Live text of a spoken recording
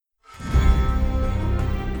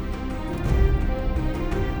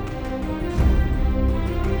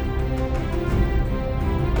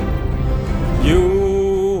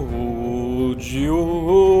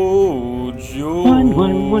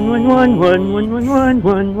Hello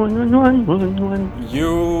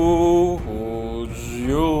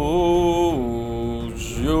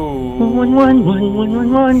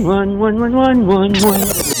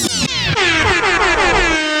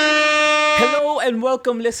and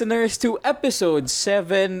welcome, listeners, to episode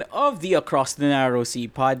 7 of the Across the Narrow Sea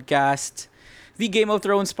podcast, the Game of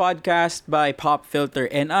Thrones podcast by Pop Filter,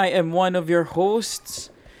 and I am one of your hosts,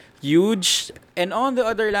 Huge, and on the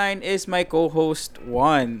other line is my co-host,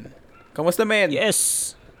 Juan. Kamusta, men?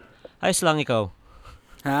 Yes. Ayos lang ikaw.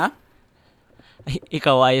 Ha?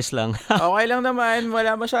 Ikaw, ayos lang. Okay lang naman.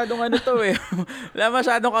 Wala masyadong ano to eh. Wala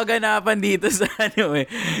masyadong kaganapan dito sa ano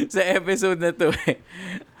eh. Sa episode na to eh.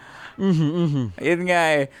 Ayun nga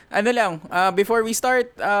eh. Ano lang, before we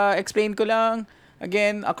start, explain ko lang.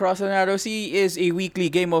 Again, Across the Narrow Sea is a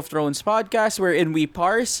weekly Game of Thrones podcast wherein we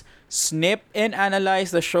parse, snip, and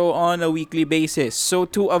analyze the show on a weekly basis. So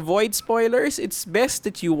to avoid spoilers, it's best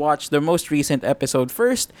that you watch the most recent episode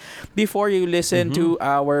first before you listen to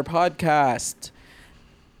our podcast.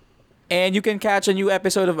 And you can catch a new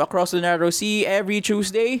episode of Across the Narrow Sea every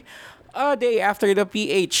Tuesday, a day after the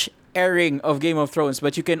PH airing of Game of Thrones.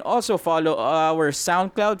 But you can also follow our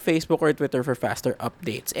SoundCloud, Facebook, or Twitter for faster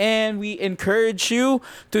updates. And we encourage you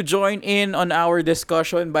to join in on our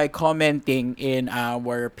discussion by commenting in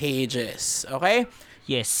our pages. Okay?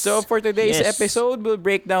 Yes. So for today's episode, we'll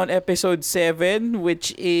break down episode 7,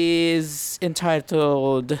 which is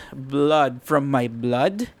entitled Blood from My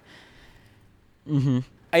Blood.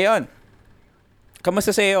 Ayun.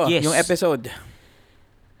 Kamusta sa'yo yung episode?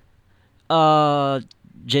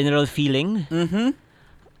 General feeling?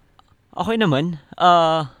 Okay naman.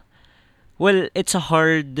 Well, it's a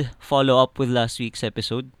hard follow-up with last week's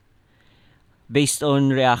episode. Based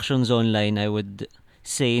on reactions online, I would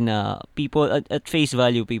say na people, at face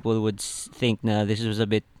value, people would think na this was a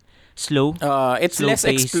bit slow. It's less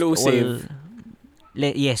explosive.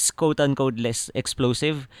 Yes, quote-unquote less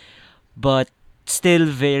explosive. But still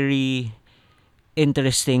very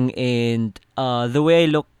interesting, and the way I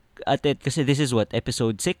look at it, kasi this is what,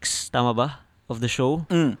 episode 6, tama ba, of the show?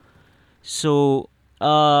 So,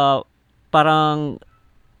 parang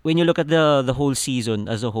when you look at the whole season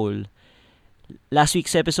as a whole, last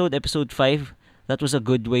week's episode 5, that was a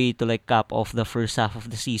good way to like cap off the first half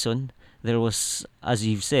of the season. There was, as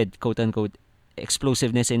you've said, quote-unquote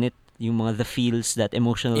explosiveness in it, yung mga the feels, that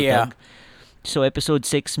emotional tug. So episode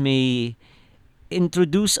 6 may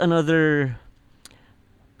introduce another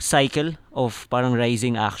cycle of parang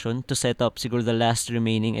rising action to set up siguro the last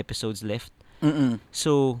remaining episodes left.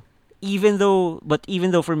 So even though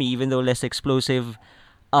for me, even though less explosive,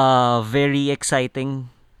 very exciting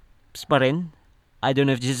pa rin. I don't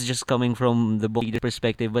know if this is just coming from the book reader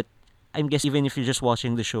perspective, but I'm guessing even if you're just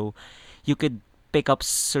watching the show, you could pick up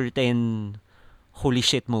certain holy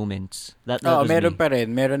shit moments. That was meron me. pa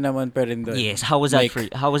rin. Meron naman pa rin doon. Yes, how was that for you?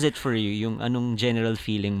 How was it for you? Yung anong general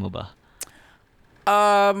feeling mo ba?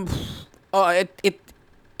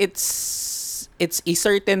 It's a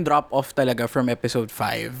certain drop off talaga from episode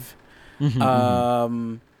 5.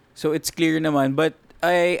 So it's clear naman, but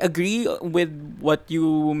I agree with what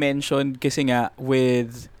you mentioned kasi nga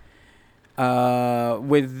with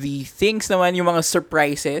the things naman, yung mga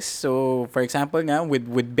surprises. So for example nga with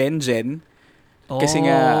Benjen, kasi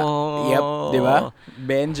nga, yep, di ba?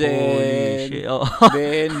 Benjen.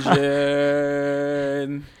 Benjen.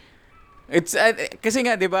 It's kasi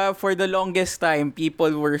nga, 'di ba, for the longest time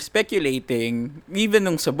people were speculating, even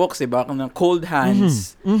nung sa books, 'di ba, kung Cold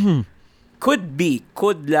Hands could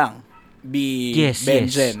lang be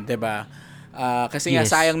Benjen, 'di ba? Kasi nga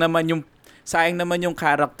sayang naman yung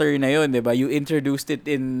character na 'yon, 'di ba? You introduced it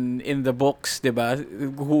in the books, 'di ba?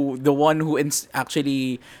 The one who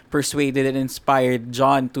actually persuaded and inspired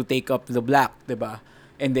Jon to take up the black, 'di ba?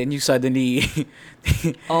 And then you suddenly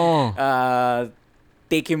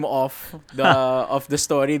take him off the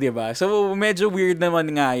story, 'di ba? So medyo weird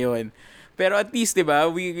naman nga 'yon. Pero at least, 'di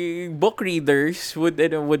ba, we book readers would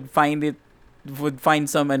find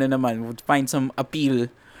some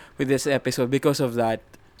appeal with this episode because of that.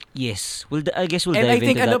 Yes. I guess we'll and dive I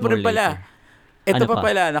think into that more later. Ito pa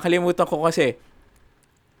pala, nakalimutan ko kasi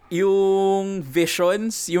yung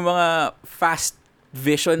visions, yung mga fast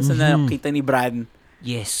visions na nakita ni Bran.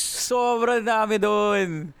 Yes. Sobrang dami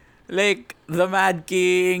doon. Like, the Mad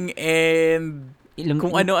King and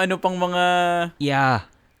kung ano-ano pang mga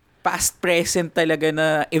past-present talaga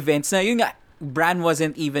na events na, yun nga, Bran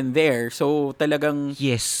wasn't even there. So, talagang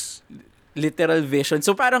literal vision.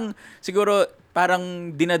 So, parang, siguro,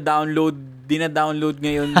 dina-download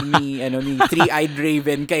ngayon ni Three-Eyed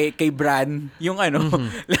Raven kay Bran yung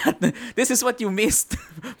lahat. This is what you missed.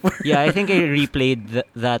 I think I replayed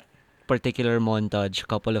that particular montage a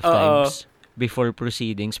couple of Oo. times before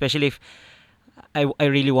proceeding. Especially if I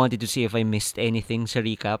really wanted to see if I missed anything sa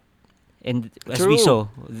recap. And as we True. saw,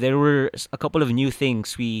 there were a couple of new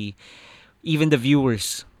things even the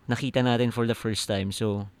viewers, nakita natin for the first time.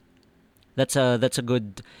 So, that's a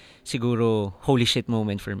good, siguro, holy shit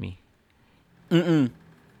moment for me. Mm-mm.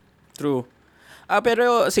 True.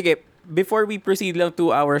 Pero sige, before we proceed lang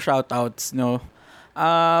to our shoutouts, no.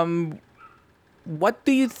 Um what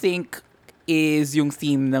do you think is yung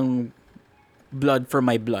theme ng Blood for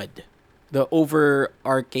My Blood? The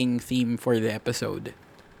overarching theme for the episode.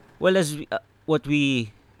 Well, what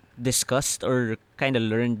we discussed or kind of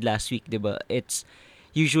learned last week, diba? It's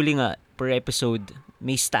usually nga, per episode,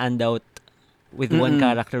 may standout with one Mm-mm.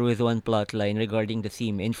 character, with one plot line regarding the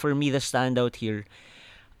theme. And for me, the standout here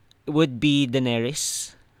would be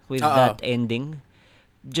Daenerys with Oo. that ending.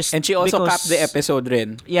 Just And she also because, capped the episode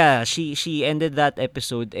rin. yeah, she ended that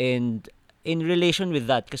episode, and in relation with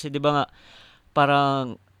that, kasi 'di ba nga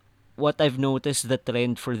parang what I've noticed the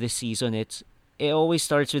trend for this season, it always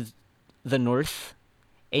starts with the north,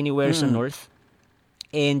 anywhere sa Mm. north,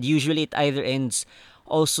 and usually it either ends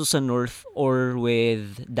also sa north or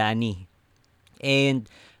with Dany. And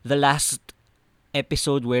the last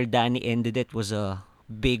episode where Danny ended it was a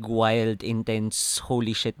big, wild, intense,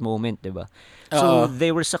 holy shit moment, diba? So Oo.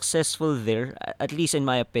 they were successful there, at least in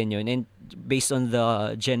my opinion, and based on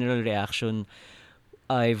the general reaction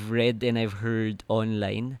I've read and I've heard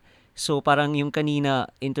online. So parang yung kanina,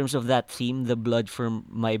 in terms of that theme, the blood from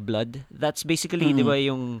my blood, that's basically, di Mm. ba,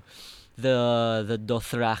 yung the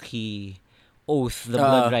Dothraki oath, the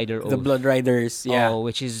Blood Rider The oath. Blood Riders, yeah. Oh,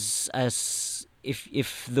 which is, as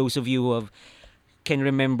if those of you who can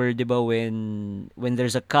remember, 'di ba, when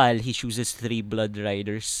there's a Khal, he chooses 3 Blood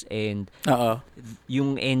Riders, and Oo.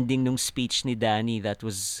 yung ending ng speech ni Dany, that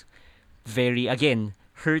was very, again,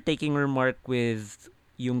 her taking her mark with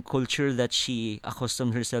yung culture that she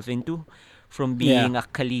accustomed herself into from Yeah. being a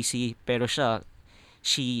Khaleesi, pero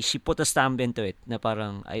she put a stamp into it na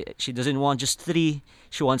parang she doesn't want just 3,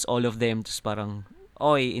 she wants all of them. Tapos parang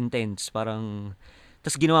oy, intense, parang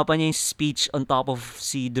tapos ginawa pa niya yung speech on top of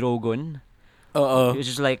si Drogon, Oo. which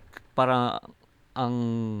is like parang ang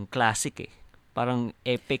classic eh, parang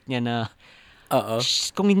epic niya na Oo.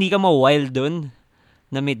 kung hindi ka ma-wild dun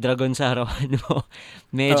na may dragon sa harapan mo,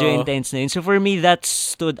 medyo Oo. intense na yun. So for me, that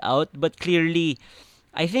stood out, but clearly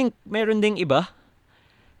I think meron ding iba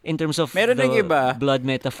in terms of Meron the ding iba. blood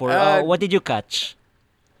metaphor. Uh, What did you catch?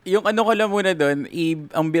 Yung ano ko lang muna doon,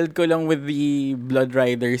 ang build ko lang with the Blood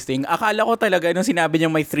Riders thing, akala ko talaga nung sinabi niya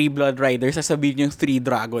may 3 Blood Riders, sasabihin yung 3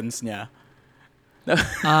 dragons niya.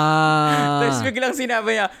 Tapos biglang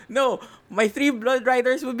sinabi niya, no, my 3 Blood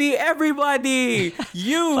Riders would be everybody!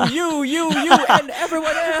 You, and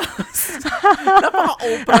everyone else!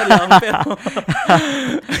 Napaka-Oprah lang,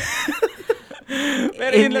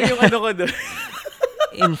 pero yun lang yung ano ko doon.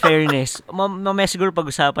 In fairness, mamaya siguro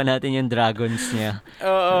pag-usapan natin yung dragons niya.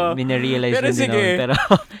 Oo. Minarealize Pero din din sige. ako. Pero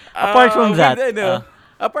apart from that,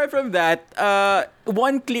 apart from that,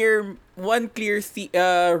 one clear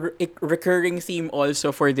recurring theme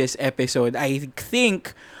also for this episode, I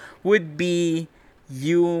think, would be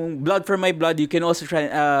yung Blood for My Blood. You can also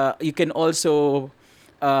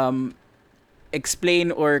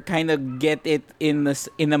explain or kind of get it in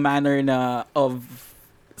a manner na of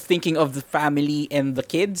thinking of the family and the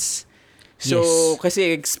kids. So, Yes. kasi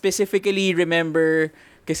specifically remember,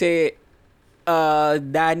 kasi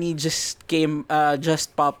Dany just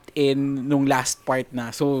popped in nung last part na.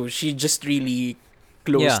 So, she just really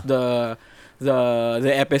closed the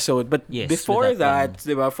episode. But Yes, before with that that,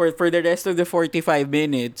 diba, for the rest of the 45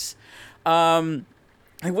 minutes,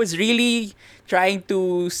 I was really trying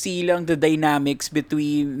to see lang the dynamics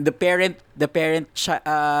between the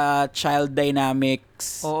child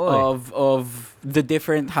dynamics Oo, of the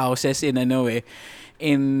different houses in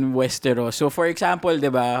Westeros. So for example,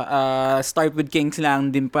 'di ba, start with King's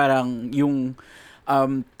Landing, parang yung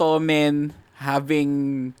Tommen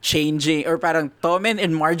having changing, or parang Tommen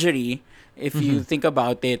and Marjorie, if you think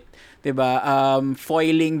about it, 'di ba,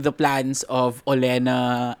 foiling the plans of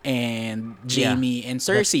Olenna and Jaime and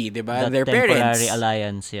Cersei, 'di ba, that their temporary parents.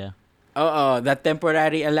 alliance, yeah. Oo, that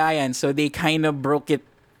temporary alliance. So they kind of broke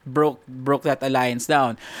that alliance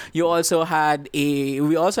down. We also had a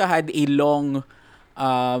long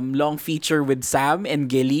feature with Sam and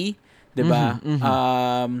Gilly, 'di ba?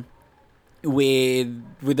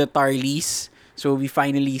 With the Tarlys. So we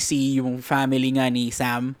finally see yung family nga ni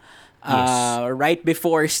Sam. Yes. Right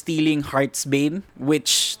before stealing Heartsbane,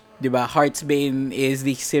 which, 'di ba, Heartsbane is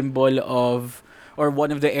the symbol of, or one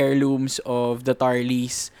of the heirlooms of the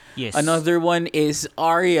Tarlys. Yes. Another one is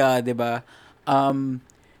Arya, 'di ba? Um,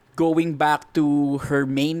 Going back to her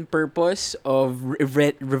main purpose of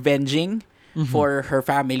revenging Mm-hmm. for her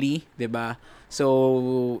family, 'di ba?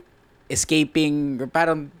 So escaping,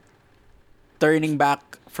 parang turning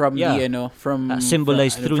back from Yeah. the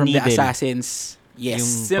Symbolized through from the Needle. assassins. Yes, Yung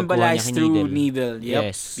pagkuha niya kay symbolized through Needle. needle. Yep,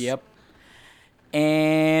 Yes. yep.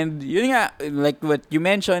 And yun nga, like what you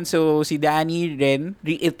mentioned, so si Dany rin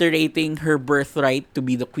reiterating her birthright to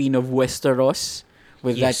be the queen of Westeros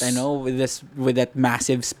with that Yes. with that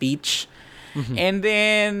massive speech. Mm-hmm. And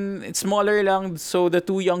then it's smaller lang, so the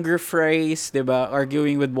two younger Freys, 'di ba,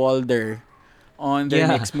 arguing with Walder on their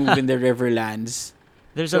Yeah. next move in the Riverlands.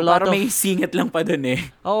 There's a So lot parang may of singit lang pa dun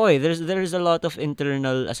eh. there's a lot of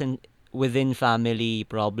internal, as in within family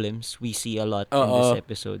problems we see a lot in this Oo.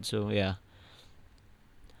 episode. So yeah.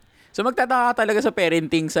 So magtataka ka talaga sa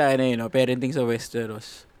parenting sa parenting sa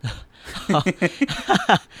Westeros.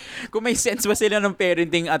 Kung may sense ba sila ng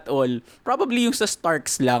parenting at all, probably yung sa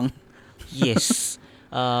Starks lang. Yes.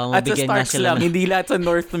 At sa Mabigyan nga Starks sila lang, hindi lahat sa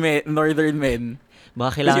Northern men.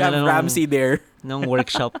 baka Kasi kailangan you have nila Ramsay there. ng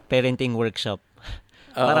workshop, parenting workshop.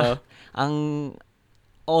 Oo. Para ang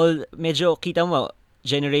medyo kita mo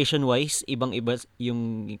generation wise ibang-iba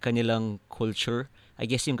yung kanilang culture, I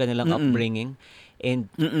guess yung kanilang Mm-mm. upbringing, and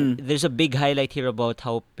Mm-mm. there's a big highlight here about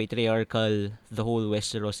how patriarchal the whole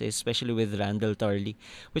Westeros is, especially with Randall Tarly,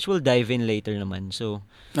 which we'll dive in later naman. So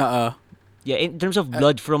Oo. yeah, in terms of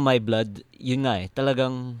blood from my blood, yun nga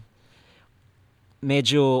talagang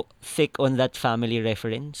medyo thick on that family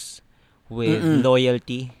reference with Mm-mm.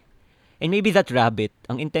 loyalty. And maybe that rabbit,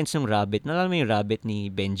 ang intense ng rabbit. Nalala mo yung rabbit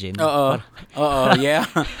ni Benjen? Oo. Oo, yeah.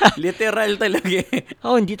 Literal talaga eh.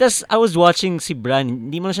 Oh, hindi. Tas I was watching si Bran,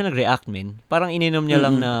 hindi mo na siya nag-react, man. Parang ininom niya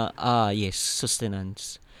lang na, yes,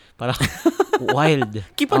 sustenance. Parang wild.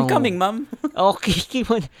 Keep on coming, ma'am. Okay,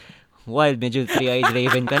 keep on. Wild, medyo three-eyed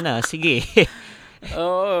raven ka na. Sige.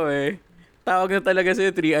 Oo eh. Tawag na talaga sa'yo,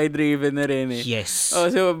 three-eyed raven na rin eh. Yes. Oh,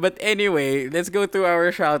 so, but anyway, let's go to our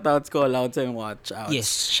shoutouts, callouts, and watchouts. Yes,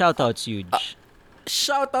 shoutouts huge.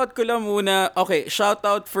 Shoutout ko lang muna. Okay,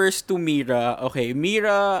 shoutout first to Mira. Okay,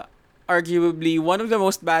 Mira, arguably one of the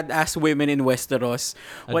most badass women in Westeros.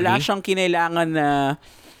 Wala Agree. siyang kinailangan na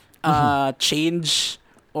change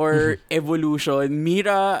or evolution.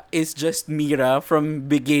 Mira is just Mira from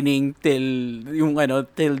beginning till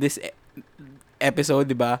this episode,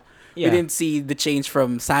 'di ba? We Yeah. didn't see the change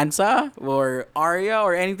from Sansa or Arya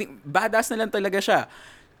or anything. Badass na lang talaga siya.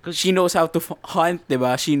 She knows how to hunt, 'di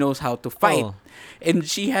ba? She knows how to fight. Oo. And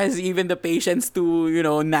she has even the patience to,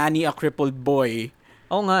 nanny a crippled boy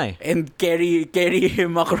Oo nga eh. and carry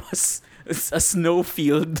him across a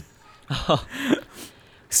snowfield.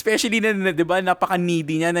 Especially na 'di ba,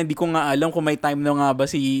 napaka-needy niya na hindi ko nga alam kung may time na nga ba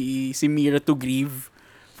si Mira to grieve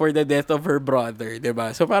for the death of her brother, 'di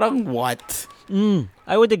ba? So parang what?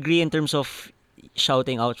 I would agree in terms of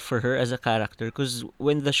shouting out for her as a character, because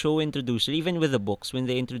when the show introduced her, even with the books, when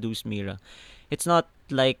they introduced Mira, it's not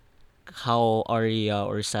like how Arya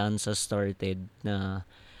or Sansa started na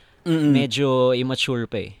medyo immature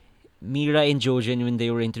pa eh. Mira and Jojen, when they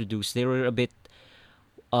were introduced, they were a bit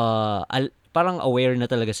parang aware na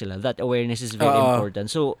talaga sila. That awareness is very important.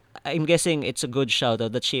 So I'm guessing it's a good shout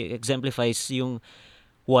out that she exemplifies yung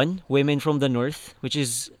women from the north, which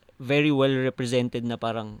is very well represented na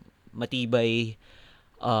parang matibay,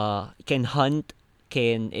 can hunt,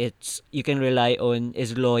 you can rely on,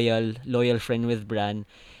 is loyal friend with Bran.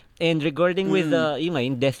 And regarding with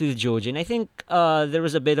in Death with Jojen, I think there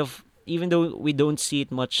was a bit of, even though we don't see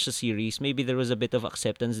it much sa series, maybe there was a bit of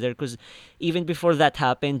acceptance there, because even before that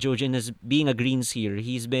happened, Jojen, as being a green seer,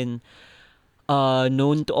 he's been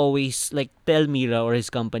known to always like tell Mira or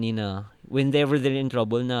his company na whenever they're in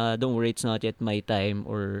trouble na don't worry, it's not yet my time,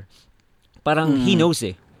 or parang he knows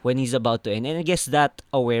when he's about to end. And I guess that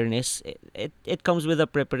awareness, it comes with a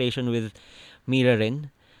preparation with Mira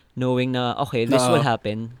rin, knowing na okay, this will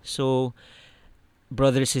happen. So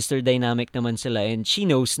brother-sister dynamic naman sila, and she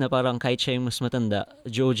knows na parang kahit siya yung mas matanda,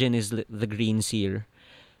 Jojen is the green seer.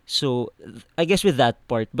 So I guess with that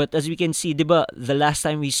part, but as we can see, diba, the last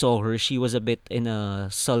time we saw her, she was a bit in a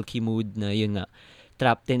sulky mood na yun nga,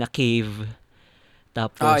 trapped in a cave.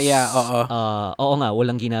 Tapos, oo nga,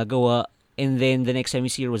 walang ginagawa. And then the next time we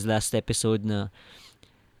see her was last episode na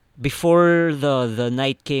before the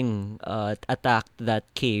Night King attacked that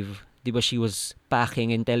cave, diba, she was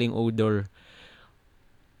packing and telling Odor,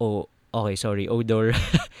 Odor,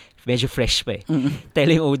 medyo fresh pa eh.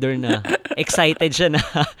 Telling Odor na excited siya na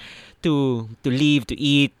to leave, to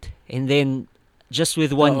eat. And then, just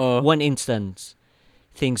with one instance,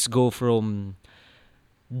 things go from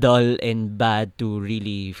dull and bad to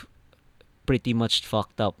really pretty much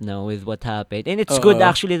fucked up now with what happened. And it's good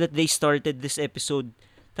actually that they started this episode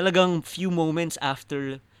talagang few moments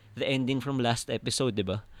after the ending from last episode, 'di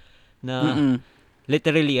ba? Na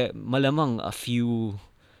literally malamang a few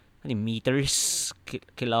meters,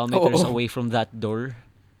 kilometers away from that door.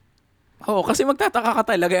 Kasi magtataka ka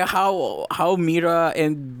talaga how Mira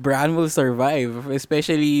and Bran will survive,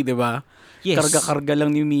 especially, 'di ba? Yes. Karga-karga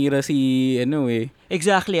lang ni Mira si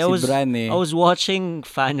Exactly. si Bran I was watching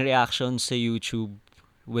fan reactions sa YouTube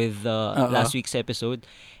with last week's episode,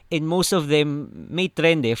 and most of them may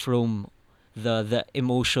trend from the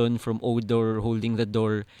emotion from Odor holding the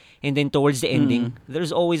door, and then towards the ending,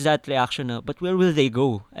 there's always that reaction na, but where will they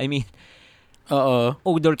go? I mean,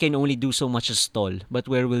 Odor can only do so much as stall, but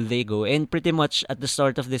where will they go? And pretty much at the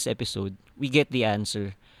start of this episode, we get the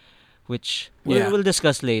answer, which we'll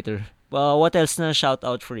discuss later. What else na shout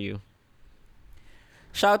out for you?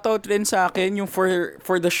 Shoutout rin sa akin yung for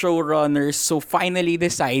the showrunners, so finally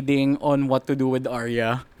deciding on what to do with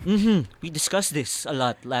Arya. We discussed this a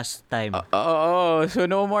lot last time. So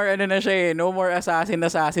no more na siya no more assassin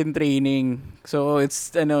training. So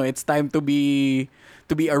it's time to be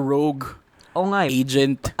a rogue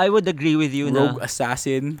agent. I would agree with you rogue na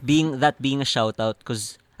assassin. Being a shout out,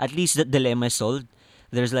 because at least the dilemma is solved.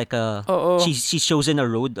 There's like she's chosen a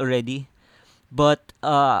road already. But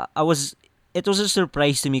it was a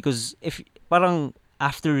surprise to me because if parang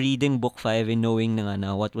after reading book 5 and knowing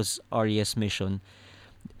na what was Arya's mission,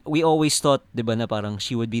 we always thought, 'di ba, na parang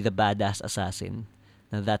she would be the badass assassin.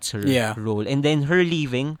 Na that's her role. And then her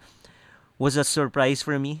leaving was a surprise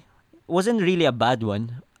for me. It wasn't really a bad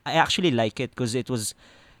one. I actually like it because it was,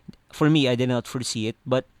 for me, I did not foresee it,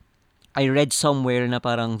 but I read somewhere na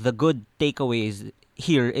parang the good takeaways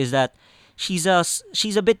here is that she's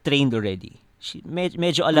a bit trained already. She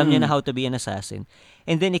medyo alam niya na how to be an assassin.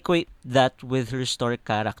 And then equate that with her Stark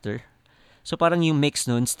character. So parang yung mix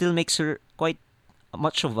nun still makes her quite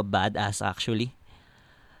much of a badass actually.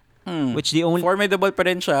 Which the only formidable pa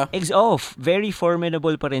rin siya. Very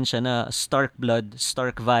formidable pa rin siya na Stark blood,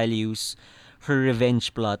 Stark values, her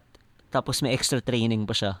revenge plot, tapos may extra training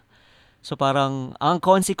pa siya. So parang ang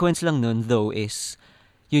consequence lang nun though is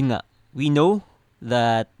yun nga, we know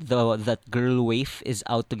that that girl waif is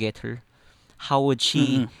out to get her. How would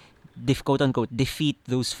she quote unquote defeat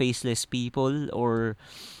those faceless people, or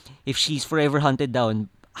if she's forever hunted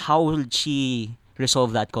down, how would she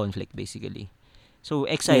resolve that conflict basically? So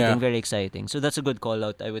exciting, very exciting. So that's a good call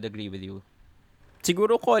out. I would agree with you.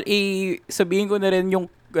 Siguro sabihin ko na rin yung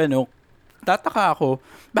tataka ako,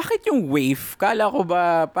 bakit yung waif? Kala ko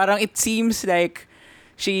ba parang it seems like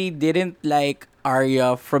she didn't like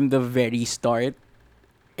Arya from the very start.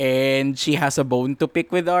 And she has a bone to pick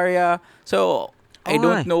with Arya. So, I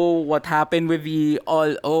don't know what happened with the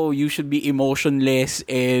you should be emotionless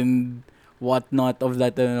and whatnot of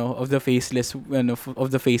that, of the faceless, of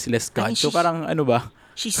the faceless god. So, parang ba?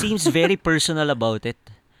 She seems very personal about it.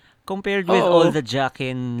 Compared with all the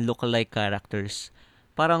Jaqen lookalike characters,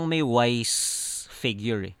 parang may wise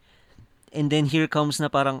figure. And then here comes na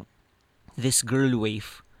parang this girl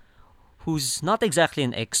waif who's not exactly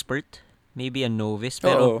an expert, maybe a novice,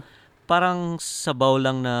 pero parang sabaw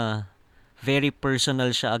lang na very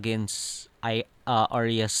personal siya against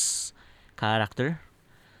Arya's character.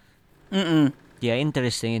 Yeah,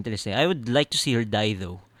 interesting. I would like to see her die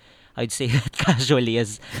though. I'd say that casually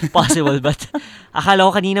as possible, but akala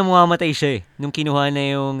ko kanina mamamatay siya nung kinuha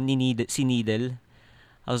na yung si Needle.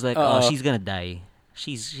 I was like, she's gonna die.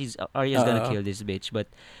 Arya's gonna kill this bitch, but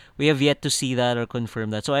we have yet to see that or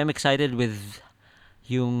confirm that. So I'm excited with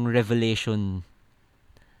yung revelation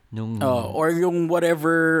nung or yung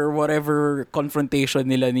whatever confrontation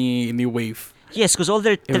nila ni Waif. Yes, because all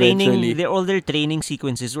their training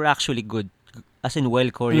sequences were actually good, as in well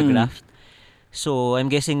choreographed. So I'm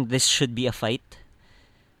guessing this should be a fight.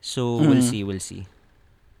 So we'll see.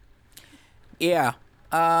 Yeah.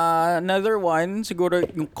 Another one, siguro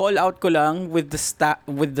yung call out ko lang with the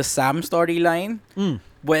Sam storyline.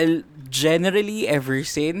 Well, generally ever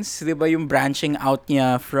since, 'di ba, yung branching out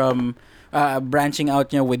niya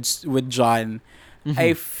with John,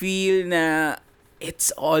 I feel na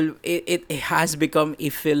it has become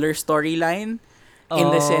a filler storyline in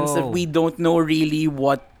the sense that we don't know really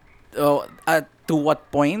what to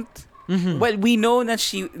what point. Well, we know that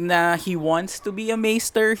he wants to be a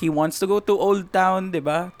maester. He wants to go to Old Town, 'di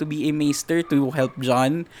ba? To be a maester to help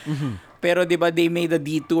John. Pero 'di ba, they made a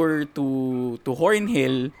detour to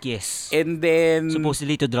Hornhill. Yes. And then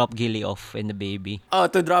supposedly to drop Gilly off and the baby.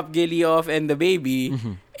 To drop Gilly off and the baby.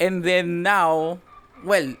 And then now,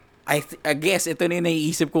 well, I guess ito na yung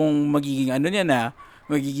naiisip kong magiging niya na,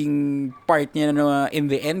 magiging part niya na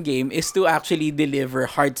in the end game is to actually deliver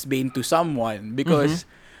Heartsbane to someone because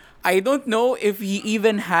I don't know if he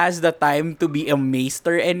even has the time to be a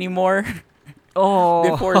maester anymore Oh.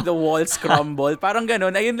 before the walls crumble. Parang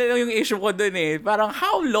ganun. Ayun lang yung issue ko dun eh. Parang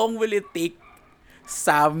how long will it take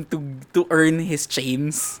Sam to earn his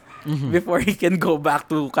chains before he can go back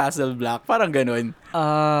to Castle Black? Parang ganun.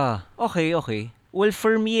 Okay. Well,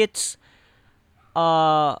 for me, it's,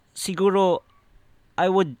 siguro, I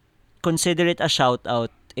would consider it a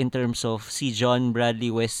shout-out in terms of si John Bradley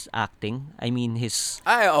West's acting. I mean,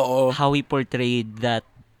 Ay, oo. how he portrayed that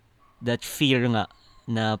fear nga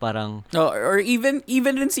na parang, Or even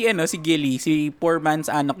rin si Gilly, si poor man's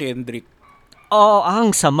Anna Kendrick.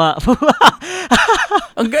 ang sama.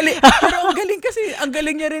 Ang galing. Pero ang galing kasi, ang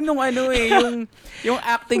galing niya rin nung yung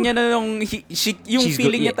acting niya na yung She's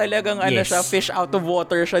feeling good, niya talagang yes. siya, fish out of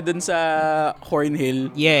water siya dun sa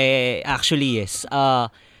Hornhill. Yeah, actually, yes.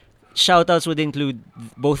 Shoutouts would include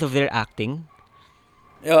both of their acting.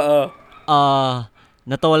 Oo.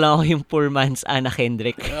 Natawa lang ako yung poor man's Anna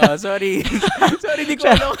Kendrick. Sorry. Sorry, di ko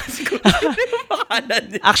alam kasi kung ano yung pangalan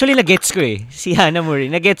niya. Actually, nagets ko eh. Si Hannah Murray.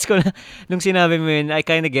 Nagets ko na nung sinabi mo yun, I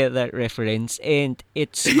kinda get that reference. And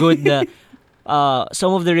it's good na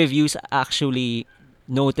some of the reviews actually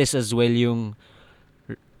notice as well yung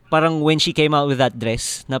parang when she came out with that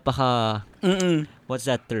dress, napaka, what's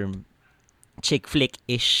that term? Chick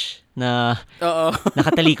flick-ish na Oo.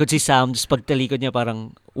 nakatalikod si Sam, tapos pagtalikod niya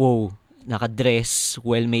parang, wow, naka-dress,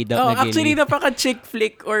 well-made up na Actually, gilid. napaka-chick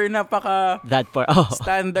flick or That part,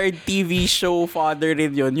 standard TV show father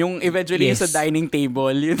rin yun. Yung eventually Yes. yung sa dining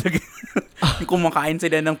table, yung kumakain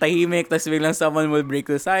sila ng tahimik, tapos biglang someone will break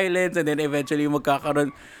the silence, and then eventually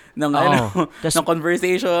magkakaroon ng ng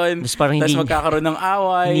conversation, tas parang tapos hindi- magkakaroon ng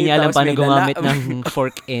away, Hindi niya alam tapos paano may gumamit ng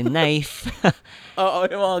fork and knife. Oo,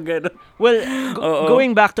 yung mga ganun. Well, Oo.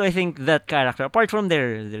 going back to I think that character, apart from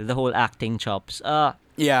the whole acting chops,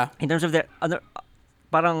 Yeah. in terms of their other,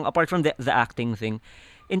 parang apart from the acting thing,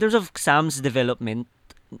 in terms of Sam's development,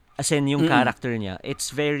 as in yung character niya,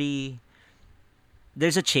 it's very,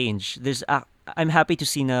 there's a change. I'm happy to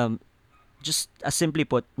see na, just as simply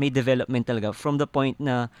put, may development talaga from the point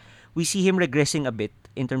na we see him regressing a bit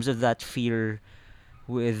in terms of that fear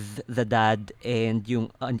with the dad and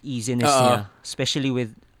yung uneasiness niya, especially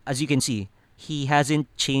with, as you can see, he hasn't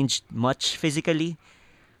changed much physically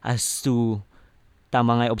as to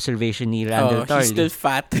tama nga yung observation ni Randall Tarly. He's still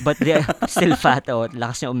fat. But they're still fat.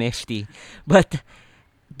 Lakas niya umefty. But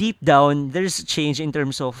deep down, there's a change in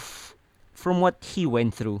terms of from what he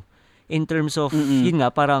went through. In terms of, yun nga,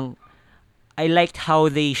 parang I liked how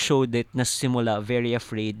they showed it na simula, very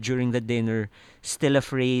afraid during the dinner, still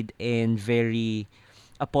afraid and very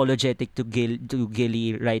apologetic to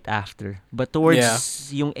Gilly right after. But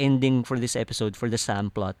towards yung ending for this episode, for the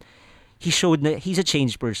Sam plot, he showed na he's a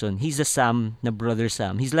changed person. He's a Sam na brother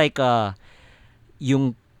Sam. He's like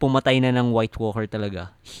yung pumatay na ng White Walker talaga.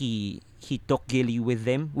 He took Gilly with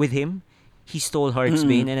him. He stole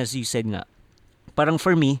Heartsbane, and as you said nga, parang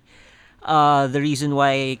for me, the reason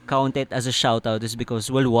why I count it as a shout out is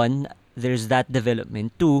because, well, one, there's that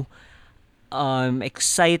development. Two, I'm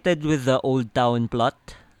excited with the Old Town plot.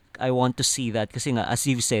 I want to see that kasi nga, as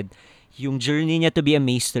you've said, yung journey niya to be a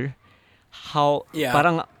maester,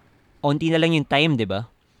 parang onti na lang yung time, di ba?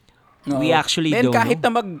 We actually Then don't kahit know.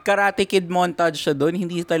 na mag-Karate Kid montage siya doon,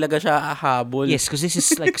 hindi talaga siya ahabol. Yes, because this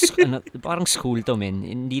is like parang school to, men.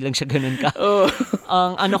 Hindi lang siya ganun ka. Oh.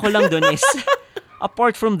 Ang ano ko lang doon is,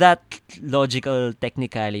 apart from that logical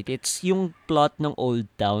technicality, it's yung plot ng Old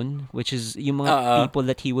Town, which is yung mga people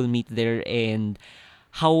that he will meet there and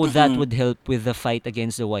how that would help with the fight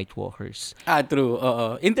against the White Walkers. True.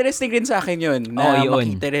 Oo. Interesting rin sa akin yun. Na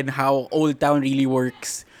yun. makita rin how Old Town really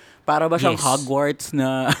works. Para ba siyang Yes. Hogwarts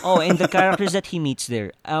na... And the characters that he meets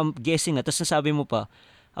there. Guessing nga, tapos nasabi mo pa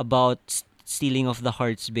about stealing of the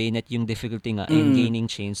Heartsbane at yung difficulty nga in gaining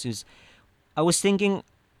chains. I was thinking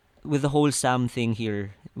with the whole Sam thing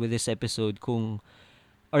here with this episode, kung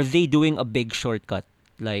are they doing a big shortcut?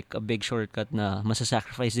 Like a big shortcut na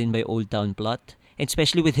masasacrifice din by Old Town plot? And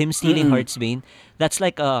especially with him stealing Heartsbane, that's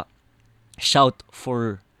like a shout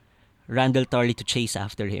for Randall Tarly to chase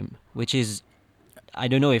after him, which is, I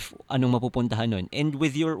don't know if anong mapupuntahan nun. And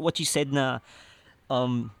with what you said na,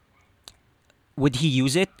 would he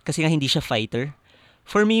use it? Kasi nga hindi siya fighter.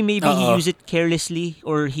 For me, maybe he used it carelessly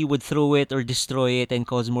or he would throw it or destroy it and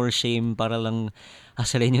cause more shame para lang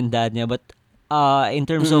asalin yung dad niya. But in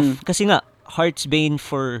terms of, kasi nga, Heartsbane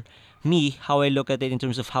for me, how I look at it in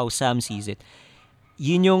terms of how Sam sees it,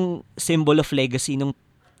 yun yung symbol of legacy ng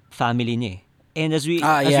family niya eh. And as we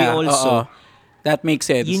also That makes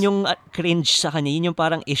sense. Yun yung cringe sa kanya. Yun yung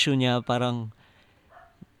parang issue niya. Parang,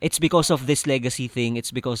 it's because of this legacy thing. It's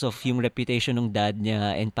because of yung reputation ng dad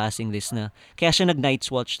niya and passing this na. Kaya siya nag-Night's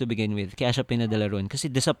Watch to begin with. Kaya siya pinadala ron. Kasi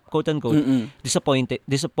quote-unquote,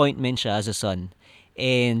 disappointment siya as a son.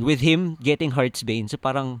 And with him getting Heartsbane, so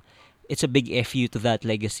parang it's a big FU to that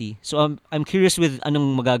legacy. So I'm curious with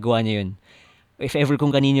anong magagawa niya yun. If ever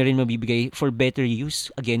kung kanino rin mabibigay for better use,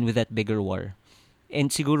 again with that bigger war. And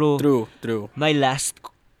siguro, True. my last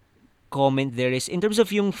comment there is, in terms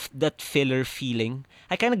of yung that filler feeling,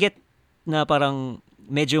 I kind of get na parang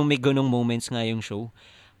medyo may ganong moments nga yung show.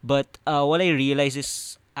 But what I realize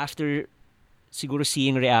is, after siguro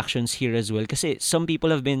seeing reactions here as well, kasi some people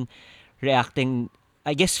have been reacting,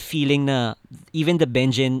 I guess feeling na even the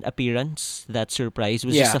Benjen appearance, that surprise,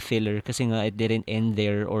 was just a filler kasi nga it didn't end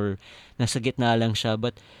there or nasa gitna lang siya.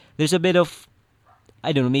 But there's a bit of,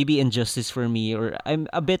 I don't know, maybe injustice for me, or I'm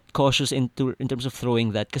a bit cautious in terms of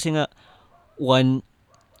throwing that. Kasi nga, one,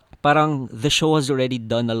 parang the show has already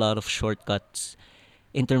done a lot of shortcuts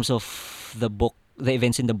in terms of the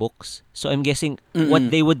events in the books. So I'm guessing what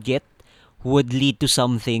they would get would lead to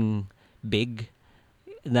something big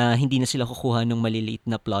na hindi na sila kukuha ng maliliit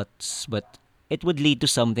na plots, but it would lead to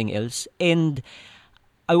something else. And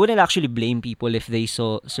I wouldn't actually blame people if they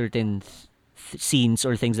saw certain scenes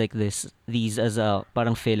or things like these as a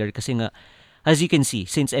parang filler, kasi nga, as you can see,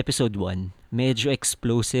 since episode 1, medyo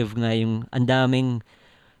explosive nga yung andaming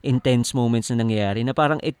intense moments na nangyayari na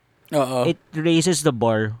parang it raises the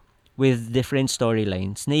bar with different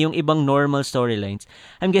storylines na yung ibang normal storylines,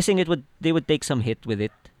 I'm guessing they would take some hit with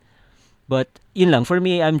it. But yun lang, for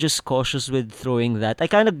me, I'm just cautious with throwing that. I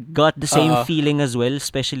kind of got the same feeling as well,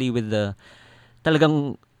 especially with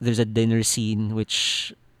talagang there's a dinner scene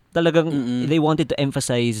which talagang they wanted to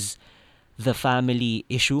emphasize the family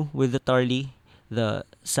issue with the Tarly, the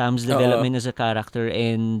Sam's development as a character,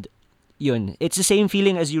 and yun. It's the same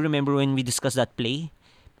feeling as you remember when we discussed that play,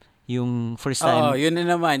 yung first time. Yun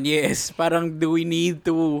na naman, yes. Parang do we need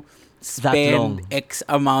to spend X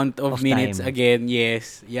amount of minutes time again?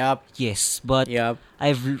 Yes. Yup. Yes, but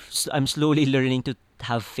I'm slowly learning to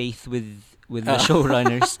have faith with the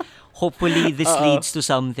showrunners. Hopefully this leads to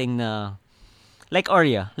something na like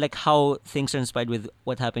Arya, like how things transpired with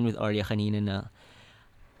what happened with Arya kanina na,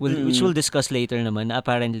 which we'll discuss later naman, na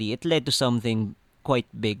apparently it led to something quite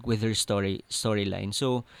big with her storyline.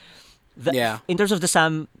 So, in terms of the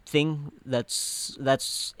Sam thing, that's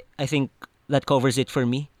I think that covers it for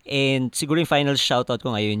me. And siguro yung final shoutout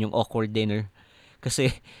ko ngayon, yung awkward dinner.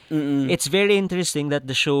 Kasi it's very interesting that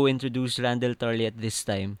the show introduced Randall Tarly at this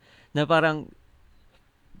time. Na parang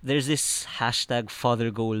there's this hashtag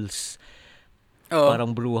father goals.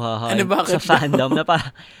 Parang bruhaha sa fandom na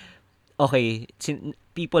parang okay,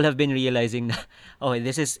 people have been realizing na okay,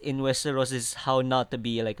 this is in Westeros is how not to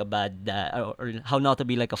be like a bad dad or how not to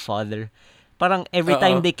be like a father. Parang every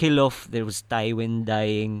time they kill off, there was Tywin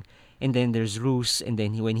dying, and then there's Roose, and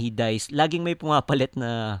then when he dies, laging may pumapalit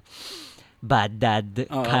na bad dad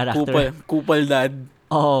character. Kupal dad.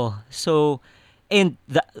 So and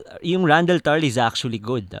yung Randall Tarly is actually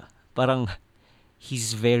good. Parang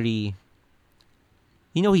he's very,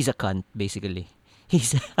 he's a cunt basically.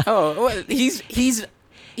 He's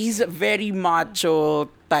he's a very macho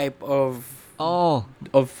type of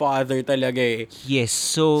father talaga eh. Yes,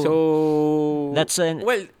 so that's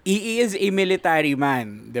he is a military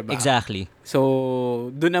man, 'di ba? Exactly.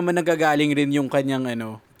 So doon naman nagagaling rin yung kanyang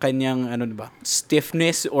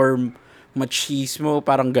stiffness or machismo,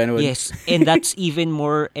 parang ganun. Yes, and that's even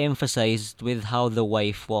more emphasized with how the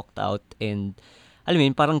wife walked out, and alam mo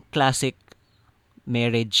yun, parang classic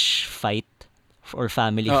marriage fight or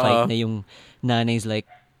family fight na yung nanay's like,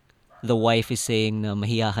 the wife is saying na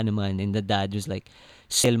mahiya ka naman, and the dad was like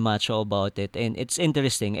still macho about it. And it's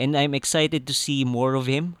interesting, and I'm excited to see more of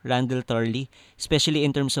him, Randall Tarly, especially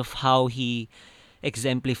in terms of how he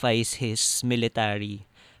exemplifies his military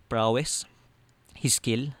prowess, his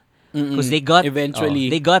skill. Because they got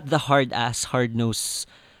the hard-nosed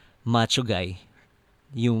macho guy,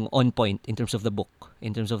 yung on point in terms of the book,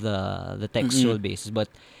 in terms of the textual basis, but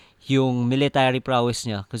yung military prowess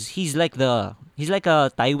niya, because he's like a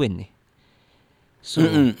Tywin. So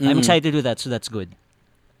I'm excited with that. So that's good.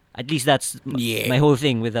 At least that's my whole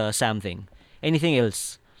thing with the Sam thing. Anything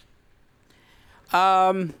else?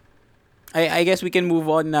 I guess we can move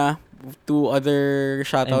on na to other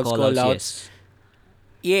shoutouts, callouts.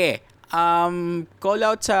 Yes.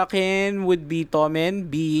 Callout sa akin would be Tommen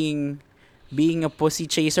being a pussy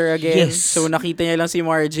chaser again. Yes. So nakita niya lang si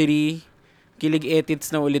Marjorie, kilig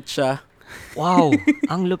edits na ulit siya. Wow,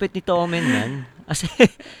 ang lupit ni Tommen, man.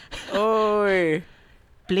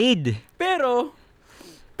 played. Pero,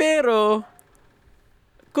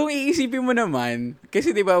 kung iisipin mo naman,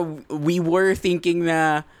 kasi di ba we were thinking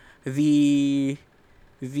na the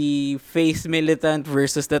Faith Militant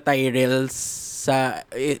versus the Tyrells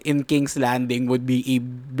in King's Landing would be a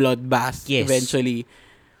bloodbath Yes. eventually.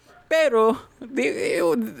 Pero,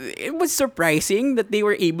 it was surprising that they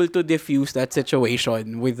were able to defuse that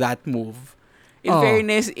situation with that move. In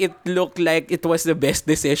fairness, it looked like it was the best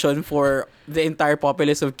decision for the entire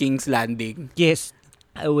populace of King's Landing. Yes,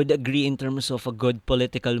 I would agree in terms of a good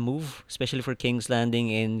political move, especially for King's Landing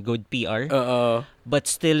and good PR. But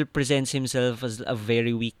still presents himself as a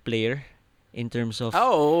very weak player in terms of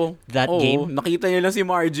that game. Nakita niyo lang si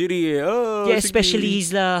Marjorie. Yeah, especially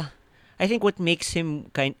I think what makes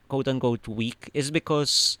him quote-unquote weak is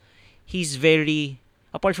because he's very,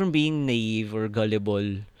 apart from being naive or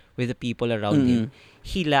gullible with the people around him,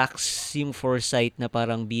 he lacks yung foresight na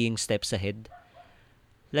parang being steps ahead.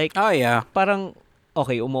 Like, parang,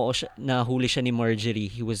 okay, nahuli siya ni Marjorie.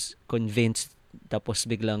 He was convinced, tapos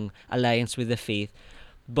biglang alliance with the Faith.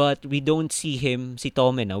 But we don't see him, si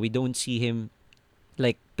Tome we don't see him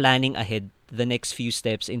like planning ahead the next few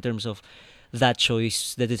steps in terms of that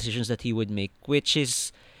choice, the decisions that he would make, which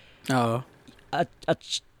is parang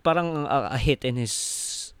a hit in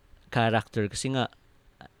his character. Kasi nga,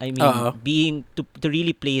 I mean, being to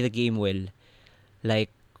really play the game well, like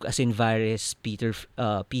as in Varys, Peter,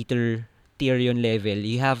 Tyrion level,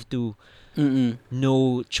 you have to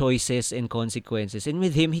know choices and consequences. And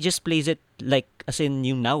with him, he just plays it like as in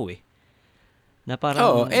yung now na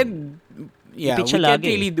parang and we can't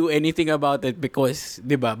really do anything about it because,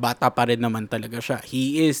 di ba, bata pa rin naman talaga siya.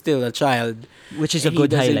 He is still a child, which is a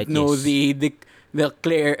good highlight. He doesn't know the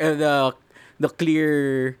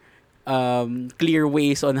clear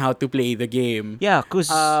ways on how to play the game. Yeah, cause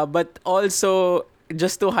but also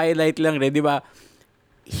just to highlight lang rin, di ba,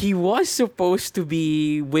 he was supposed to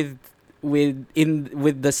be with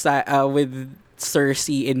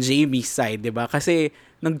Cersei and Jaime's side, di ba? Kasi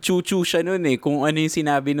nag-chu-chu siya nun kung ano yung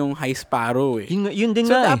sinabi nung High Sparrow Yun din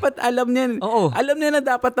so nga dapat alam niya, alam niya na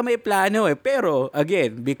dapat na may plano Pero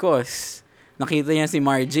again, because nakita niya si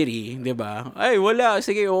Marjorie, 'di ba? Ay, wala,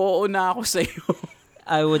 sige, oo na ako sa iyo.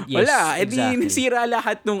 I would, yes, wala, exactly. Nasira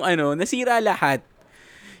lahat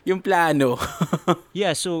yung plano.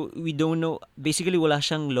 Yeah, so we don't know, basically wala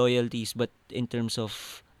siyang loyalties, but in terms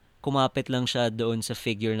of kumapit lang siya doon sa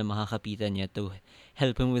figure na makakapitan niya to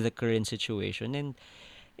help him with the current situation. And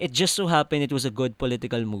it just so happened it was a good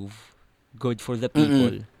political move. Good for the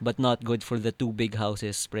people, but not good for the two big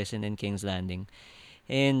houses present in King's Landing.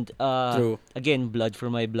 And again, blood for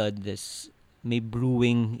my blood. May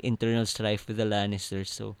brewing internal strife with the Lannisters.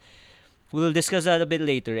 So we'll discuss that a bit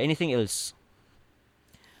later. Anything else?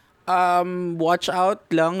 Watch out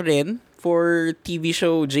lang rin for TV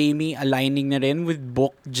show Jaime aligning na rin with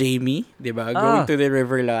book Jaime, 'di ba? Going to the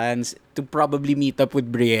Riverlands to probably meet up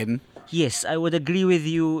with Brienne. Yes, I would agree with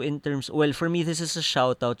you in terms, well, for me this is a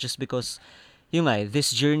shout out just because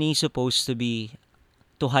this journey is supposed to be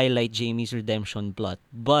to highlight Jaime's redemption plot.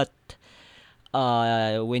 But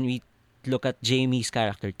when we look at Jaime's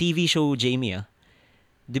character, TV show Jaime,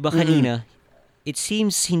 'di ba kanina, it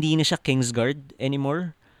seems hindi na siya Kingsguard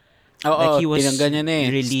anymore. Like he was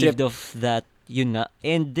relieved of that,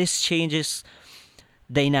 and this changes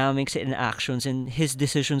dynamics and actions and his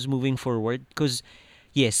decisions moving forward. Because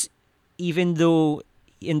yes, even though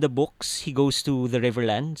in the books he goes to the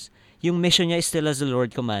Riverlands, yung mission niya is still as the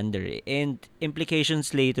Lord Commander, and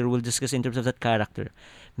implications later we'll discuss in terms of that character.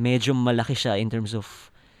 Medyo malaki siya in terms of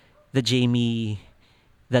the Jaime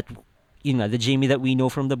that the Jaime that we know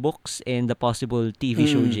from the books and the possible TV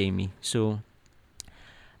show Jaime. So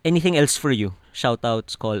anything else for you?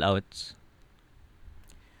 Shoutouts, call-outs?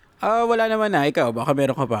 Wala naman na. Ikaw, baka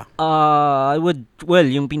meron ka pa.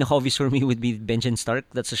 Yung pinaka-obvious for me would be Benjen Stark.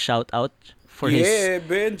 That's a shout-out for his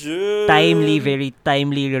Benjen! very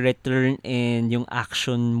timely return and yung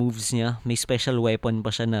action moves niya. May special weapon pa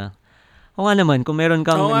siya na, nga naman, kung meron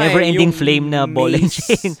kang never-ending flame na ball and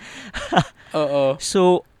chain.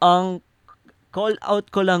 So, ang call-out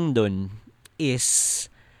ko lang dun is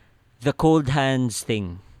the cold hands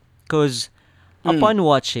thing. Because upon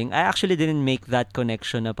watching, I actually didn't make that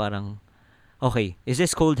connection na parang, okay, is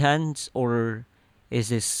this cold hands or is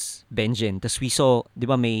this Benjen? Tapos we saw, di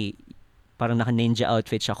ba may parang naka-ninja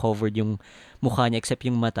outfit siya, covered yung mukha niya except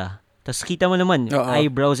yung mata. Tapos kita mo naman,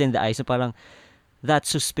 eyebrows and the eyes, so parang that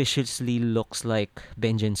suspiciously looks like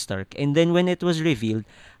Benjen Stark. And then when it was revealed,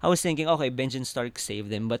 I was thinking, okay, Benjen Stark saved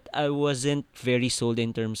them, but I wasn't very sold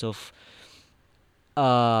in terms of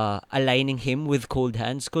aligning him with cold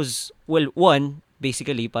hands because, well, one,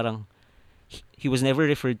 basically parang he was never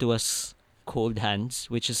referred to as Cold Hands,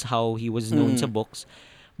 which is how he was known sa books.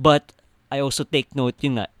 But I also take note,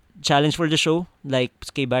 yun nga, challenge for the show, like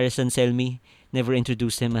kay Barris Anselmi, never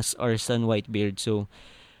introduced him as Arsan Whitebeard. So,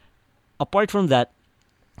 apart from that,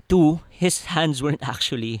 two, his hands weren't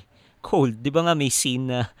actually cold. Di ba nga may scene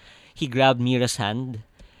na he grabbed Mira's hand?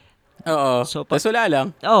 Oo. So, Tas wala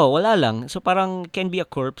lang. Oh, wala lang. So parang can be a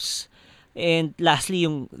corpse. And lastly,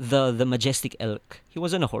 yung the majestic elk. He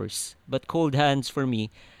wasn't a horse. But Cold Hands for me,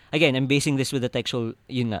 again, I'm basing this with the textual,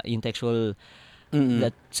 yun nga, yung textual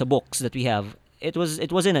that sa books that we have. It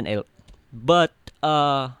wasn't an elk. But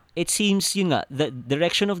it seems yun nga, the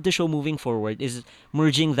direction of the show moving forward is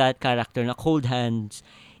merging that character na Cold Hands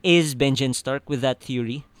is Benjen Stark with that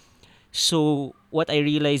theory. So what I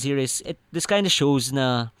realize here is this kind of shows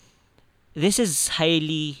na this is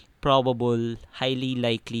highly probable, highly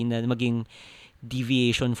likely na maging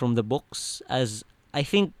deviation from the books, as I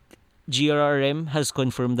think GRRM has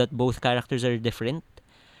confirmed that both characters are different.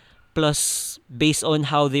 Plus, based on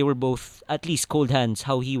how they were both, at least Cold Hands,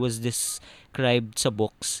 how he was described sa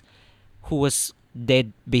books, who was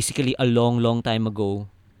dead basically a long, long time ago,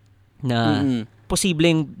 na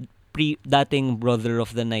posibleng dating brother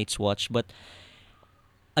of the Night's Watch. But,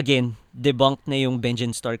 again, debunked na yung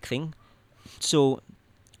Benjen Stark thing. So,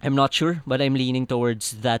 I'm not sure, but I'm leaning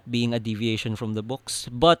towards that being a deviation from the books.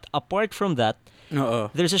 But apart from that,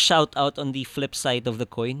 there's a shout out on the flip side of the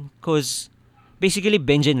coin, because basically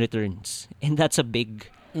Benjen returns, and that's a big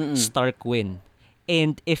Stark win.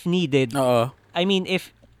 And if needed, I mean,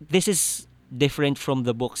 if this is different from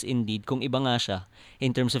the books indeed, kung iba nga siya,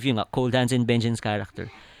 in terms of yung Cold Hands and Benjen's character,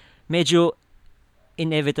 medyo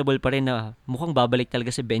inevitable pa rin na mukhang babalik talaga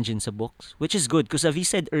si Benjen sa books, which is good because as we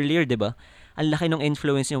said earlier, 'di ba? Ang laki ng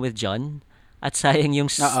influence niya with Jon at sayang yung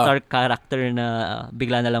Stark character na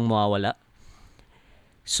bigla na lang mawawala.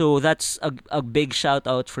 So that's a big shout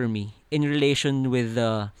out for me in relation with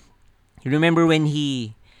remember when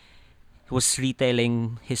he was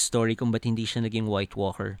retelling his story kung ba't hindi siya naging White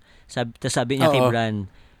Walker. Sabi niya kay Bran,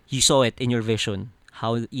 you saw it in your vision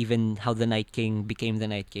how the Night King became the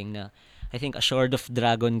Night King na I think a shard of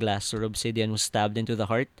dragon glass or obsidian was stabbed into the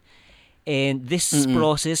heart. And this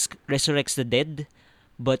process resurrects the dead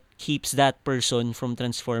but keeps that person from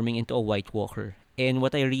transforming into a White Walker. And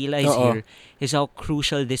what I realize here is how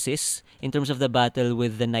crucial this is in terms of the battle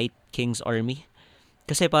with the Night King's army.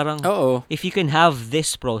 Kasi parang if you can have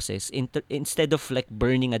this process instead of like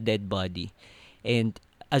burning a dead body, and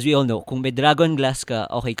as we all know, kung may dragon glass ka,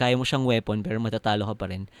 okay, kaya mo siyang weapon pero matatalo ka pa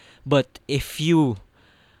rin. But if you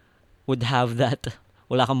would have that,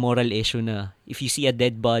 wala kang moral issue na if you see a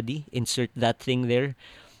dead body, insert that thing there,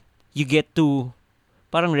 you get to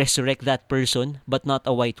parang resurrect that person but not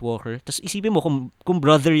a White Walker. Tapos isipin mo kung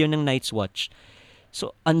brother yun ng Night's Watch.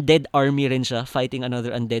 So undead army rin siya fighting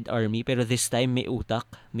another undead army pero this time may utak,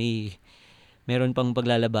 meron pang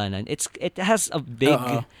paglalabanan. It has a big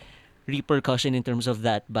repercussion in terms of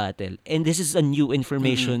that battle. And this is a new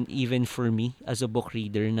information even for me as a book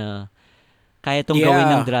reader na kaya tong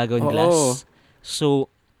gawin ng Dragon Glass. So,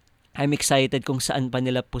 I'm excited kung saan pa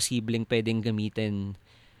nila posibleng pwedeng gamitin.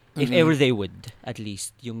 If ever they would, at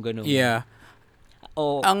least. Yung ganun. Yeah.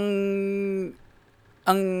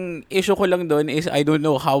 Ang issue ko lang doon is I don't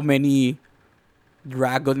know how many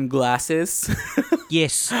dragon glasses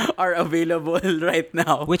yes are available right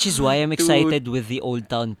now. Which is why I'm excited with the Old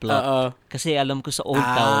Town plot. Kasi alam ko sa Old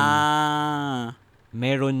Town,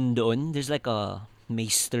 meron doon, there's like a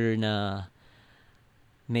maester na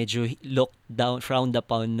medyo looked down, frowned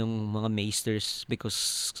upon ng mga maesters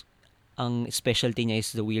because ang specialty niya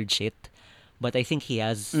is the weird shit. But I think he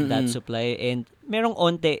has that supply. And merong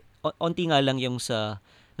onti nga lang yung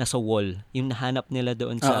nasa wall. Yung nahanap nila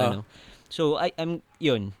doon sa ano. So, I'm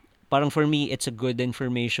yun. Parang for me, it's a good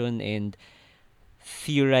information and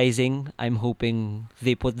theorizing. I'm hoping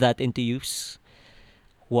they put that into use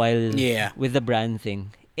while with the brand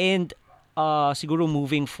thing. And siguro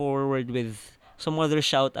moving forward with some other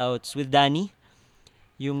shout-outs with Danny.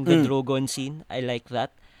 Yung the Drogon scene. I like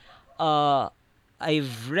that.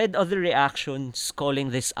 I've read other reactions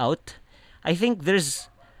calling this out. I think there's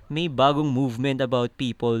may bagong movement about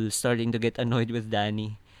people starting to get annoyed with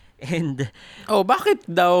Danny. And bakit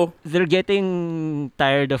daw? They're getting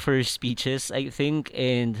tired of her speeches, I think,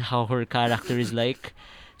 and how her character is like.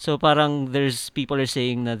 So parang there's people are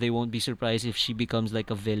saying that they won't be surprised if she becomes like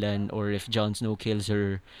a villain or if Jon Snow kills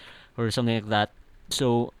her or something like that.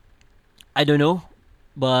 So I don't know,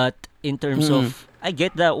 but in terms of I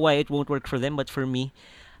get that why it won't work for them, but for me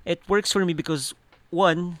it works for me because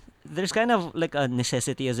one, there's kind of like a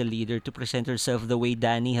necessity as a leader to present herself the way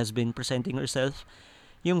Dany has been presenting herself.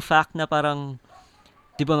 yung fact na parang,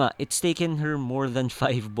 di ba nga, it's taken her more than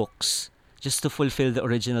 5 books just to fulfill the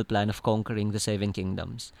original plan of conquering the Seven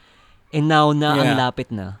Kingdoms. And now na ang Yeah. lapit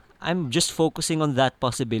na, I'm just focusing on that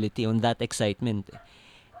possibility, on that excitement.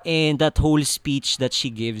 And that whole speech that she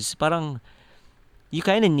gives, parang you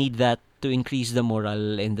kind of need that to increase the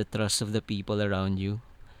morale and the trust of the people around you,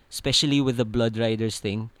 especially with the Blood Riders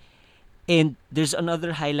thing. And there's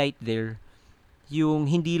another highlight there, yung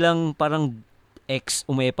hindi lang parang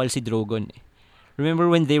umepal si Drogon. Remember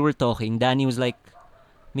when they were talking, Dany was like,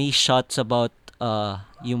 may shots about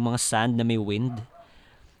yung mga sand na may wind.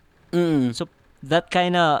 Mm. So that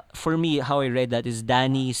kinda, for me, how I read that is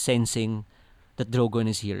Dany sensing that Drogon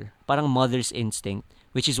is here. Parang mother's instinct,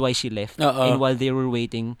 which is why she left. Oo. And while they were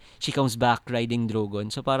waiting, she comes back riding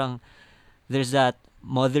Drogon. So parang there's that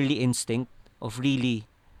motherly instinct of really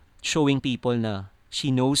showing people na she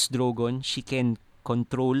knows Drogon, she can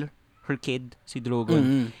control her kid, si Drogon.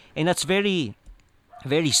 Mm. And that's very,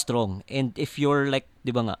 very strong. And if you're like,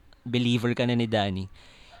 di ba nga, believer ka na ni Dany,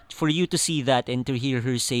 for you to see that and to hear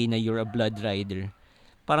her say na you're a blood rider,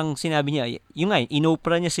 parang sinabi niya, yung nga,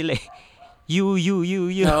 inopera niya sila eh. You.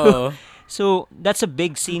 Oo. So, that's a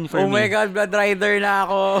big scene for Oh me. my God, Blood Rider na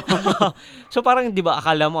ako. So, parang, di ba,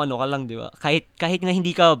 akala mo ano ka lang, di ba? Kahit nga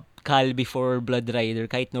hindi ka Cal before Blood Rider,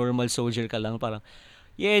 kahit normal soldier ka lang, parang,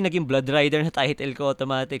 yeah, naging Blood Rider na title ko,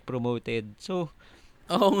 automatic promoted. So,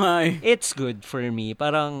 Oo nga eh. it's good for me.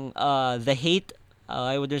 Parang, the hate,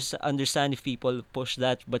 I would understand if people push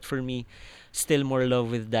that, but for me, still more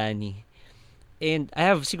love with Dany. And I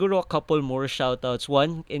have siguro a couple more shoutouts.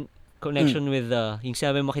 One, in connection with yung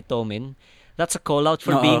sabi mo kay Tommen. That's a call out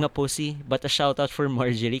for Oo. being a pussy, but a shoutout for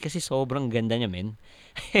Marjorie kasi sobrang ganda niya, men.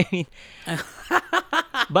 I mean,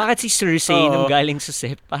 bakit si Cersei Oo. nung galing sa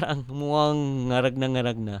set, parang mukhang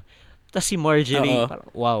ngarag na. Tapos si Marjorie, Oo. parang,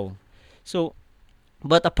 wow. So,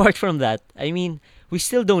 but apart from that, I mean, we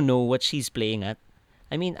still don't know what she's playing at.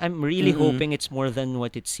 I mean, I'm really hoping it's more than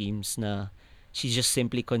what it seems na she's just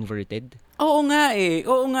simply converted. Oo nga eh.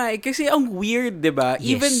 Kasi ang weird, di ba?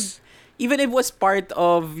 Yes. Even if it was part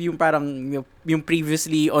of yung parang yung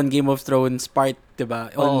previously on Game of Thrones part, 'di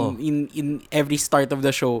ba? Oo. In every start of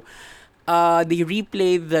the show, they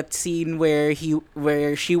replayed that scene where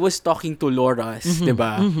she was talking to Loras, 'di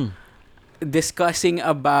ba? Discussing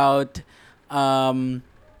about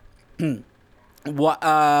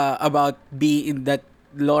about being that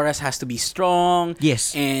Loras has to be strong.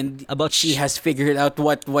 Yes. And About she has figured out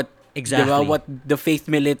what Exactly. diba, what the faith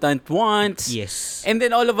militant wants. Yes. And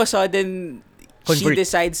then all of a sudden, she Convert.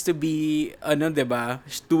 decides to be, diba,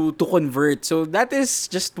 to convert. So that is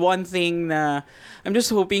just one thing na I'm just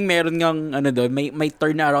hoping meron ngang, doon, may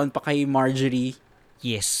turnaround pa kay Marjorie.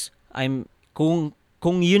 Yes. Kung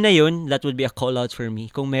yun na yun, that would be a call out for me.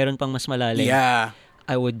 Kung meron pang mas malalim, Yeah.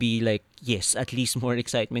 I would be like, yes, at least more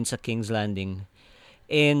excitement sa King's Landing.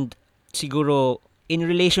 And siguro, in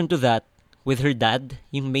relation to that, with her dad,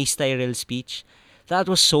 yung Mace Tyrell speech, that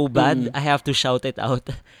was so bad, I have to shout it out.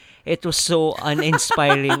 It was so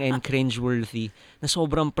uninspiring and cringeworthy na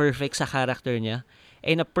sobrang perfect sa character niya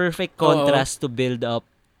and a perfect contrast to build up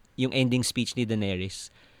yung ending speech ni Daenerys.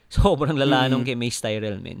 Sobrang lala nung kay Mace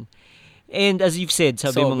Tyrell, man. And as you've said,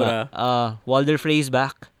 sabi mo nga, Walder Frey's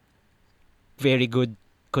back. Very good.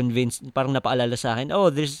 Convinced. Parang napaalala sa akin,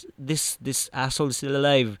 there's this asshole still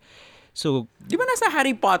alive. So, Di ba nasa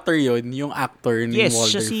Harry Potter yon yung actor ni yes,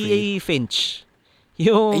 Walter siya si Frey? Finch.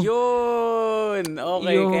 Yung, Ayun!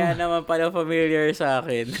 Okay, kaya naman pala familiar sa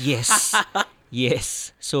akin. yes.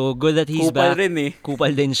 Yes. So, good that he's Kupal back. rin eh.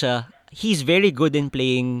 Kupal din siya. He's very good in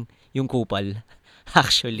playing yung kupal.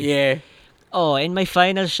 Actually. Yeah. Oh, and my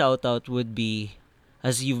final shoutout would be,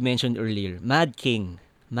 as you've mentioned earlier, Mad King.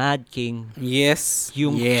 Mad King. Yes.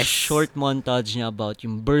 Yung yes. short montage niya about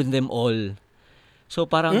yung burn them all. So,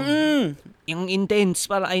 parang, yung intense,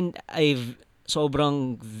 parang I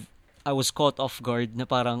was caught off guard na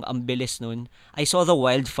parang ang bilis nun. I saw the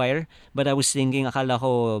wildfire, but I was thinking, akala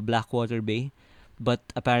ko Blackwater Bay. But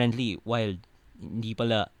apparently, hindi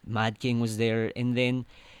pala. Mad King was there. And then,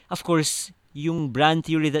 of course, yung brand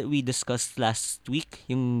theory that we discussed last week,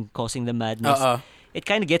 yung causing the madness, it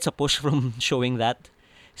kind of gets a push from showing that.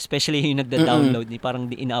 Especially yung nagda-download ni parang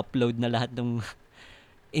ina-upload na lahat ng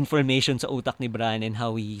information sa utak ni Bran and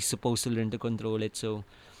how he's supposed to learn to control it. So,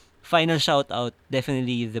 final shout out,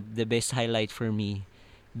 definitely the best highlight for me,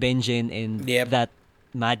 Benjen and that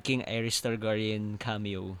Mad King Aerys Targaryen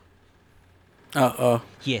cameo.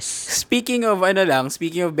 Yes. Speaking of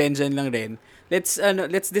Benjen lang rin,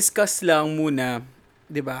 let's discuss lang muna,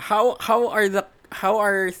 'di ba? How are the how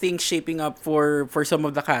are things shaping up for some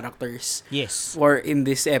of the characters Yes. for in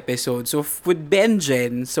this episode. So with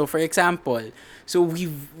Benjen, so for example, so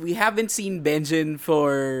we haven't seen Benjen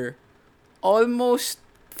for almost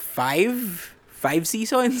five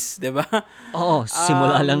seasons, 'di ba? Oo,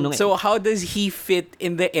 simula lang nung... So how does he fit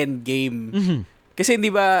in the end game? Mhm. Kasi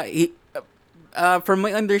 'di ba, from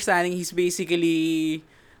my understanding, he's basically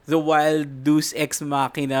the wild Deus Ex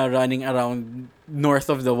Machina running around north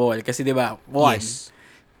of the wall. Kasi 'di ba, one, Yes.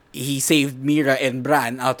 he saved Mira and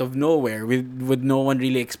Bran out of nowhere with no one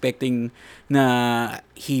really expecting na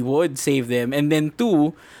he would save them. And then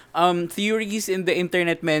two, theories in the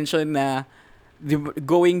internet mention na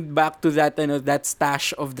going back to that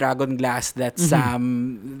stash of dragon glass that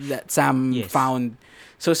Sam Yes. found.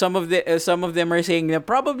 So some of them are saying that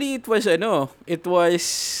probably it was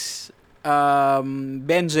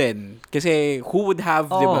Benjen, kasi who would have,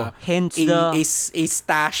 'di ba, hence a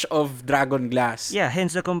stash of dragon glass. Yeah,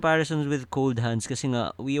 hence the comparisons with Cold Hands kasi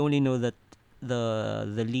nga we only know that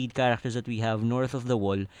the lead characters that we have north of the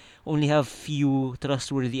wall only have few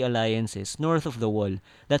trustworthy alliances north of the wall.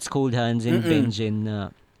 That's Cold Hands and Benjen.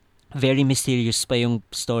 Very mysterious pa yung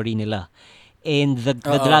story nila. And the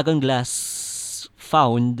dragon glass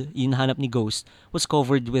found, yung hanap ni Ghost, was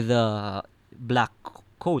covered with a black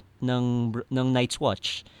coat ng Night's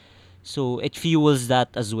Watch. So it fuels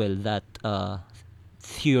that as well, that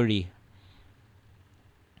theory.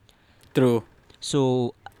 True.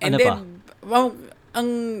 So And ano then, pa? well,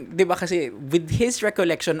 di ba kasi, with his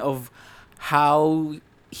recollection of how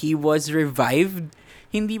he was revived,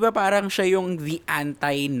 hindi ba parang siya yung the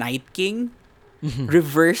anti-Night King?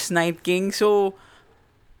 Reverse Night King? So,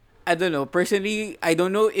 I don't know. Personally, I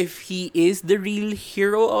don't know if he is the real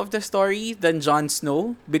hero of the story than Jon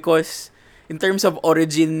Snow, because in terms of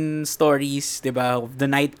origin stories, di ba, of the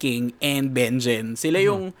Night King and Benjen, sila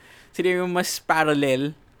yung mas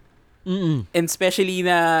parallel. Mm-mm. And especially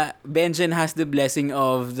na Benjen has the blessing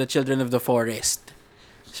of the Children of the Forest.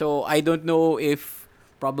 So, I don't know if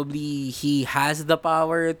probably he has the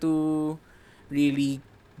power to really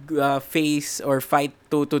face or fight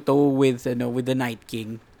toe-to-toe with the Night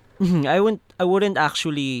King. I wouldn't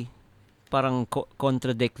actually parang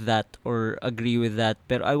contradict that or agree with that,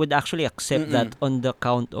 pero I would actually accept that on the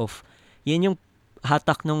count of yan yung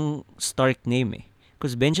hatak ng Stark name eh.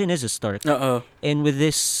 Because Benjen is a Stark. Oo. And with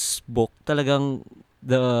this book, talagang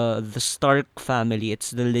the Stark family, it's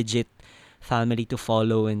the legit family to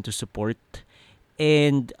follow and to support.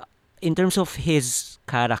 And in terms of his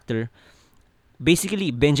character,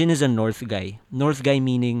 basically, Benjen is a North guy. North guy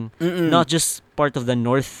meaning not just part of the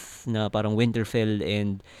North na parang Winterfell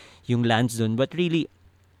and yung lands dun, but really,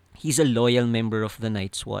 he's a loyal member of the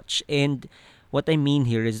Night's Watch. And what I mean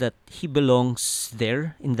here is that he belongs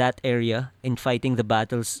there in that area and fighting the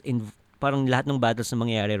battles in parang lahat ng battles na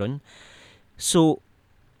mangyayari ron. So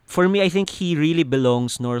for me, I think he really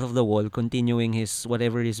belongs north of the wall, continuing his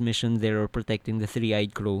whatever his mission there or protecting the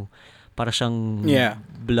Three-Eyed Crow. Para siyang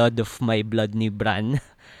blood of my blood ni Bran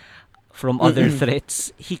from other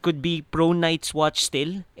threats. He could be pro Night's Watch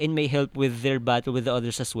still and may help with their battle with the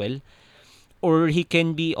others as well. Or he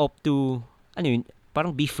can be up to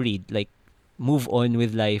parang be freed, like move on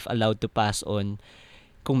with life, allowed to pass on.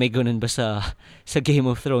 Kung may ganun ba sa Game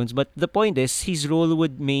of Thrones. But the point is, his role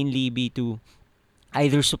would mainly be to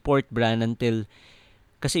either support Bran until,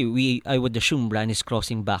 kasi I would assume Bran is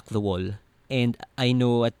crossing back the wall. And I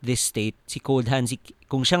know at this state, si Cold Hands,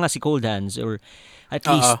 kung siya nga si Cold Hands, or at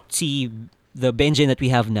least si the Benjen that we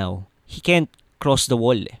have now, he can't cross the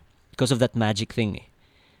wall because of that magic thing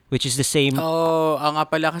which is the same. Nga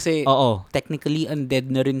pala kasi technically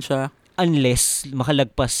undead na rin siya. Unless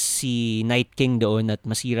makalagpas si Night King doon at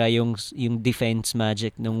masira yung defense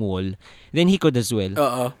magic ng wall, then he could as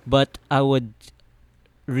well. But I would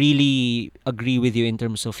really agree with you in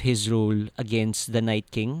terms of his role against the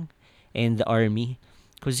Night King and the army,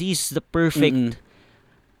 because he's the perfect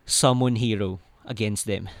summon hero against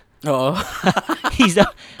them. He's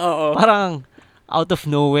parang out of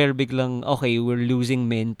nowhere biglang, okay, we're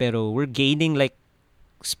losing men pero we're gaining like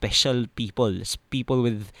special people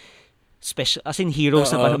with special, as in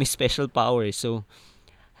heroes na parang may special powers. So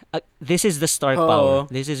this is the Stark power.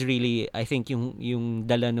 This is really, I think, yung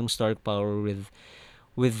dala ng Stark power with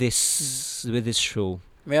this show.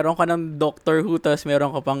 Meron ka ng Doctor Who, tas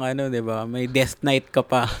meron ka pang di ba? May Death Knight ka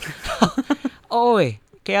pa.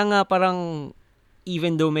 Kaya nga parang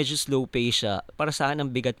even though medyo slow pace siya, para sa akin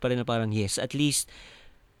ang bigat pa rin na parang yes, at least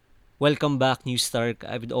welcome back new Stark.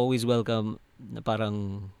 I would always welcome na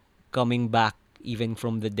parang coming back even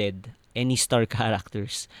from the dead any Stark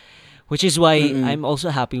characters. Which is why I'm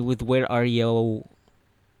also happy with where Arya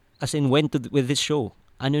as in went with this show.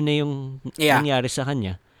 Ano na yung Yeah. nangyari sa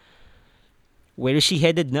kanya? Where is she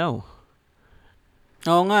headed now?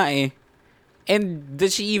 Oo nga eh. And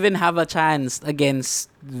does she even have a chance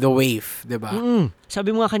against the Wave, di ba?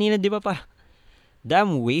 Sabi mo nga kanina, di ba pa?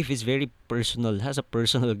 Damn, Wave is very personal. Has a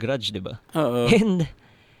personal grudge, di ba? Oo.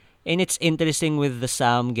 And it's interesting with the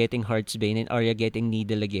Sam getting Heartsbane and Arya getting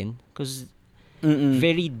Needle again. Because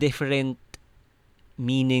very different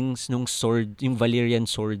meanings nung sword, yung Valyrian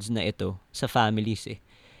swords na ito sa families eh.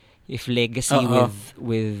 If legacy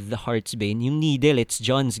with the Heartsbane, yung Needle, it's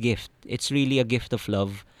John's gift. It's really a gift of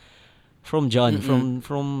love from John,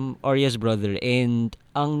 from Arya's brother. And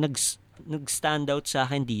ang nag-stand out sa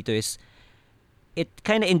akin dito is it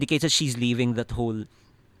kind of indicates that she's leaving that whole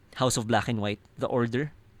House of Black and White, the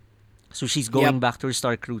Order. So she's going back to her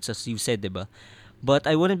Stark roots, as you said, diba? But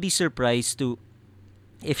I wouldn't be surprised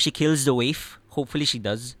if she kills the Waif. Hopefully she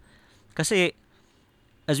does. Kasi,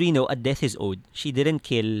 as we know, a death is owed. She didn't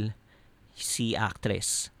kill si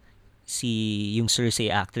actress. Yung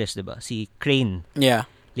Cersei actress, diba? Si Crane. Yeah.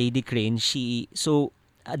 Lady Crane.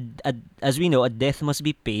 As we know, a death must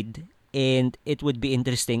be paid. And it would be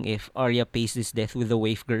interesting if Arya pays this death with the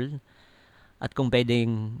Waif girl. At kung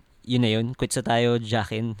pwedeng, yun na yun, quit sa tayo,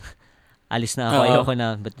 Jaqen. Alis na ako, ayoko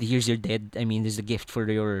na, but here's your dead. I mean, this is a gift for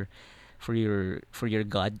your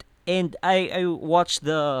god. And I watched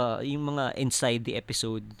yung mga inside the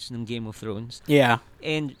episodes ng Game of Thrones. Yeah.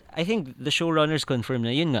 And I think the showrunners confirmed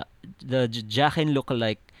na yun nga, the Jaqen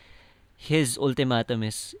lookalike, his ultimatum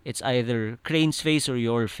is it's either Crane's face or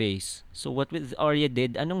your face. So what with Arya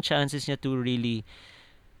did, anong chances niya to really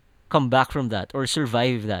come back from that or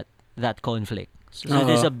survive that conflict? So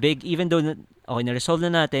there's a big, even though na-resolve na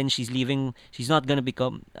natin, she's not gonna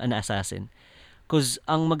become an assassin. Because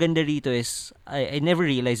ang maganda rito is, I never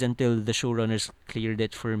realized until the showrunners cleared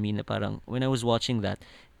it for me na parang, when I was watching that,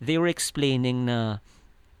 they were explaining na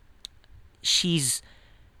she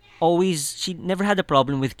never had a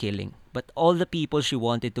problem with killing. But all the people she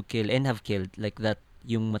wanted to kill and have killed, like that,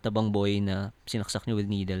 yung matabang boy na sinaksak niya with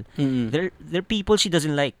needle, they're people she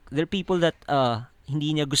doesn't like. They're people that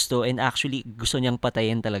hindi niya gusto and actually gusto niyang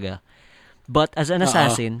patayin talaga. But as an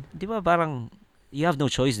assassin, di ba parang you have no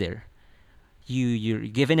choice there. You're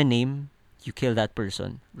given a name, you kill that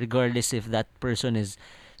person. Regardless if that person is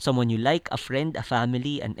someone you like, a friend, a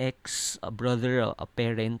family, an ex, a brother, a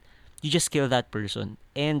parent, you just kill that person.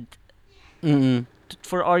 And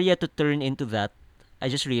for Arya to turn into that, I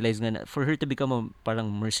just realized na for her to become a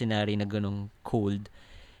parang mercenary na ganong cold,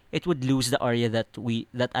 it would lose the Arya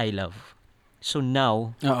that I love. So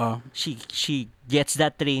now, she gets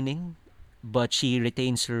that training, but she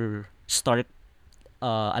retains her Stark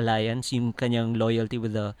alliance, yung kanyang loyalty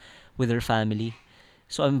with her family.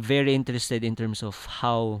 So I'm very interested in terms of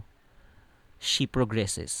how she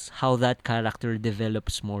progresses, how that character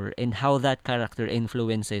develops more, and how that character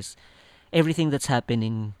influences everything that's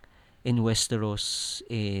happening in Westeros,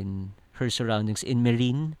 in her surroundings, in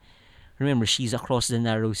Meereen. Remember, she's across the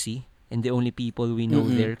Narrow Sea, and the only people we know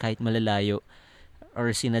there, kahit malalayo,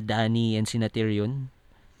 are sina Dany and sina Tyrion.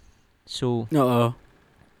 So,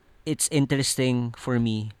 it's interesting for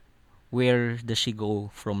me, where does she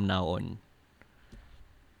go from now on?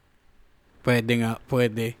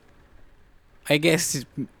 Pwede. I guess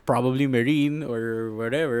probably Meereen or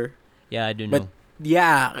whatever. Yeah, I don't know. But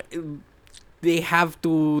yeah, they have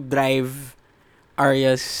to drive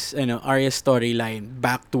Arya's storyline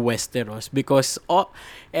back to Westeros because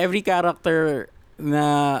every character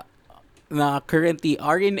na currently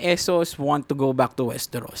are in Essos want to go back to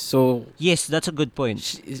Westeros. So yes, that's a good point.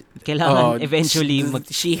 Kailangan eventually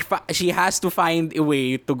she has to find a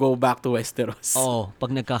way to go back to Westeros.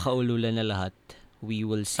 Pag nagkakaululan na lahat, we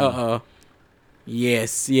will see.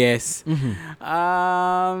 Yes.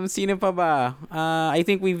 Sino pa ba? I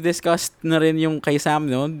think we've discussed na rin yung kay Sam,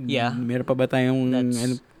 no? Yeah. Meron pa ba tayong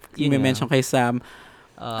i-mention kay Sam?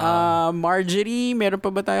 Marjorie, meron pa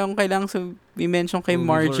ba tayong kailangang i-mention kay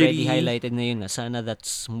Marjorie? We've already highlighted na yun. Sana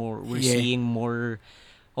that's more, we're seeing more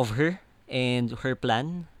of her and her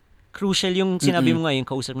plan. Crucial yung sinabi mo nga, yung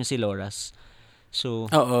kausap niya si Loras. So,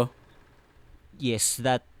 yes,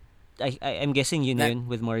 that, I'm guessing yun na yun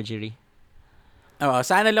with Marjorie.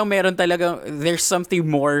 Sana lang meron talaga, there's something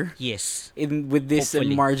more. Yes. With this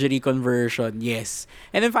Marjorie conversion. Yes.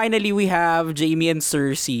 And then finally, we have Jaime and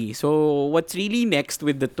Cersei. So, what's really next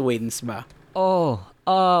with the twins ba?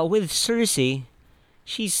 With Cersei,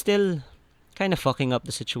 she's still kind of fucking up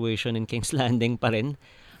the situation in King's Landing pa rin.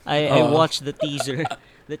 I watched the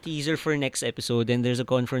teaser for next episode, and there's a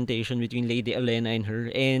confrontation between Lady Olenna and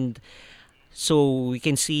her, and so we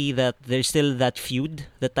can see that there's still that feud,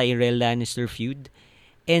 the Tyrell Lannister feud,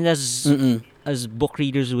 And Mm-mm. as book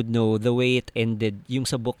readers would know, the way it ended, yung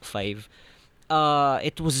sa book 5,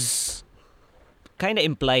 it was kind of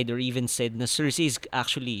implied or even said na Cersei is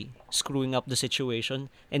actually screwing up the situation,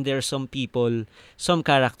 and there are some people, some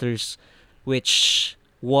characters which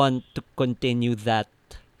want to continue that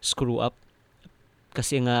screw up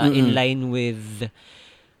kasi nga in Mm-mm. line with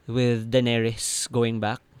Daenerys going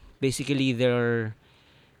back. Basically, there are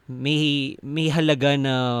may halaga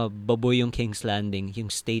na baboy yung King's Landing, yung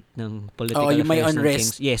state ng Oo, political yung may affairs ng King's.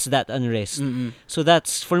 unrest. Yes, that unrest. Mm-mm. So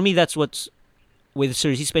for me, that's what's with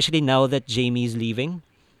Cersei, especially now that Jaime is leaving.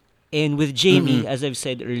 And with Jaime, Mm-mm. as I've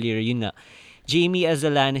said earlier, yun nga, Jaime as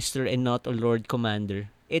a Lannister and not a Lord Commander,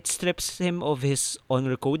 it strips him of his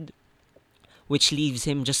honor code, which leaves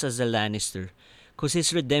him just as a Lannister. Because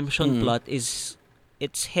his redemption Mm. plot it's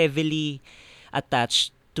heavily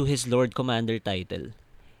attached to his Lord Commander title.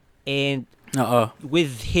 And Oo.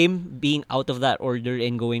 with him being out of that order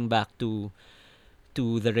and going back to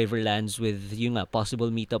the Riverlands with yung nga, possible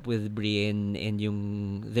meetup with Brienne, and yung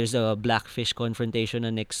there's a Blackfish confrontation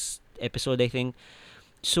on next episode, I think.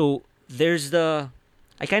 So there's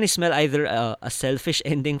I kind of smell either a selfish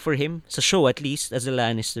ending for him sa show, at least as a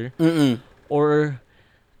Lannister, Mm-mm. or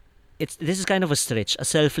this is kind of a stretch, a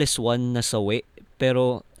selfless one na sawi,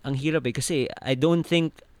 pero ang hirap kasi I don't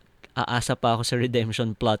think aasa pa ako sa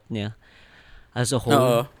redemption plot niya as a whole.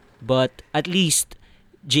 Oo. But at least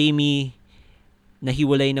Jaime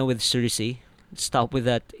nahiwalay na with Cersei. Stop with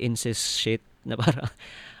that incest shit na para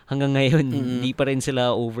hanggang ngayon Mm-mm. di pa rin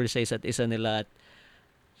sila over sa isa't isa nila.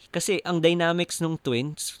 Kasi ang dynamics ng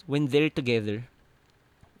twins when they're together,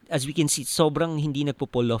 as we can see, sobrang hindi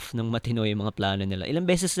nagpo-pull off ng matino yung mga plano nila. Ilang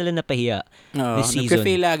beses sila napahiya Oo. this season.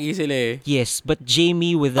 Nagka-fail lagi sila eh. Yes, but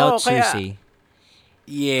Jaime without Oo, kaya- Cersei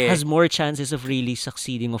Yeah. has more chances of really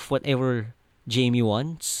succeeding of whatever Jaime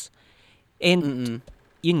wants. And Mm-mm.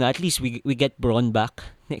 yun nga, at least we get Bronn back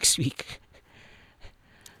next week.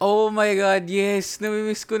 Oh my God, yes.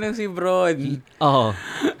 Namimiss ko ng si Bron. Oh,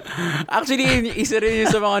 Actually, isa rin yun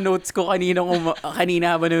sa mga notes ko kanina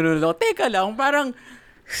habang nanonood ako. Teka lang, parang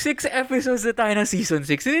 6 episodes na tayo ng season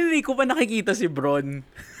 6. Hindi ko pa nakikita si Bron.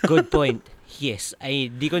 good point. Yes,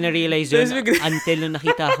 di ko na-realize yun Tapos bigla- until nung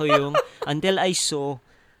nakita ko until I saw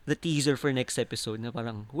the teaser for next episode na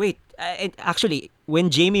parang, wait, and actually, when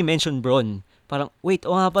Jaime mentioned Bronn, parang, wait,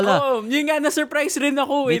 nga pala, Oh, yun nga, na-surprise rin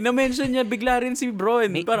ako eh. Na-mention niya bigla rin si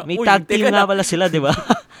Bron. may, Parang, may uy, tag team teka nga lang. pala sila, di ba?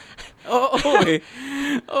 Oo eh.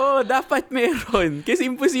 Oo, dapat meron. Kasi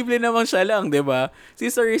imposible naman siya lang, di ba? Si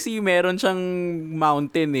Cersei meron siyang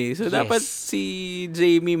mountain eh. So, Yes. dapat si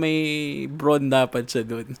Jaime may Bron dapat siya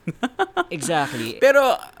dun. Exactly.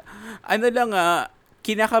 Pero, ano lang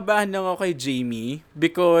kinakabahan lang ako kay Jaime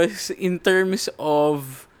because in terms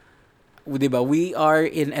of, di ba, we are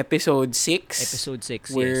in episode 6. Episode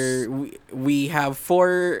 6, Where yes. we have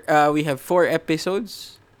four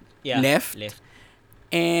episodes Yeah, left.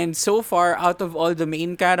 And so far, out of all the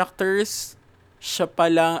main characters, siya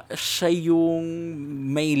yung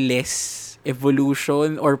may less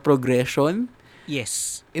evolution or progression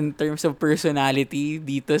Yes. in terms of personality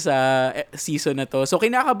dito sa season na to. So,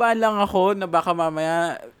 kinakabahan lang ako na baka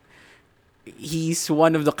mamaya he's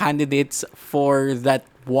one of the candidates for that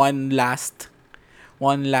one last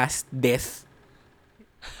death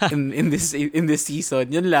in this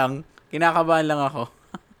season. Yun lang. Kinakabahan lang ako.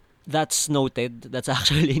 That's noted. That's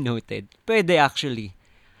actually noted. Pwede actually.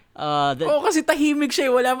 Oo, kasi tahimik siya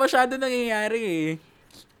eh. Wala masyado nangyayari eh.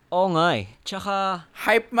 Oo nga eh. Tsaka,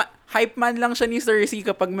 Hype man lang siya ni Cersei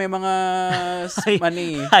kapag may mga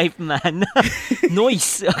hype man.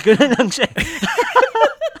 Noise. Ganun lang siya.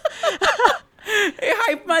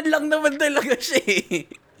 hype man lang naman talaga siya eh.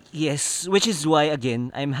 Yes, which is why,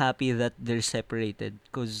 again, I'm happy that they're separated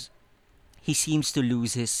because he seems to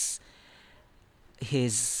lose his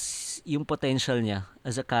yung potential niya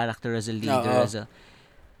as a character, as a leader, Oo.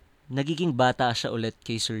 nagiging bata siya ulit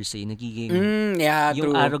kay Cersei. Nagiging, Yeah,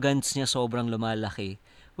 yung true. arrogance niya sobrang lumalaki,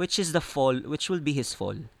 which will be his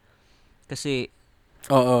fall. Kasi,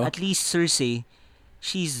 Oo. at least Cersei,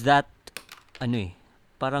 she's that,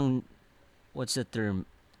 parang, what's the term?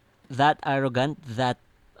 That arrogant, that,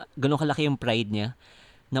 ganun kalaki yung pride niya,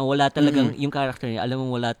 na wala talagang, yung character niya, alam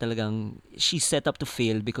mo wala talagang, she's set up to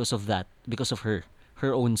fail because of that, because of her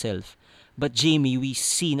own self. But Jaime, we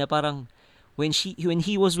see na parang, when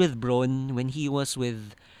he was with Bronn, when he was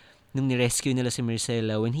with, nung nirescue nila si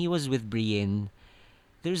Myrcella, when he was with Brienne,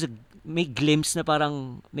 may glimpse na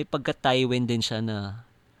parang, may pagka-Tywin din siya na,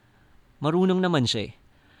 marunong naman siya eh.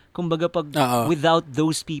 Kumbaga without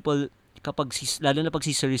those people, lalo na pag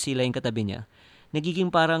si Cersei lang yung katabi niya, nagiging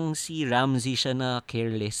parang si Ramsay siya na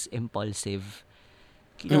careless, impulsive.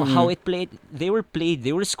 how it played. They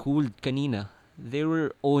were schooled kanina. They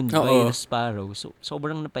were owned by Oo. the Sparrow. So,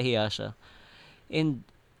 sobrang napahiya siya. And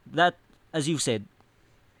that, as you said,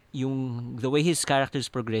 the way his character's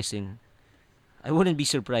progressing, I wouldn't be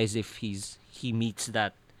surprised if he meets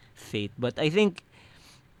that fate. But I think,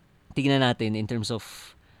 tignan natin in terms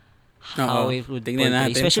of how Oo. it would Tignan portray.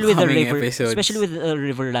 natin Especially sa with the coming river, episodes. especially with the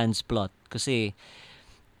Riverlands plot. Kasi,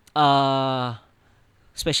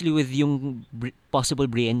 especially with yung possible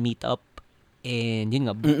Brienne meetup, and yun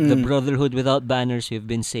nga, the Brotherhood without banners, we've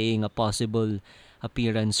been saying a possible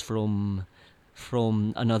appearance from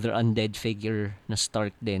another undead figure na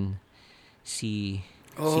Stark din, si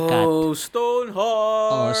Kat. Oh,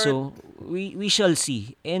 Stoneheart! So we shall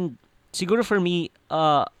see. And siguro for me,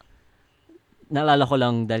 naalala ko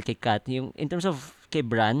lang dahil kay Kat, yung in terms of kay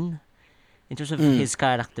Bran, in terms of his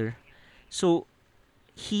character, so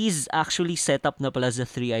he's actually set up na pala as a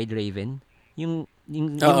three-eyed raven. Yung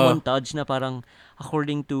montage na parang,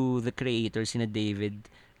 according to the creators, sina David,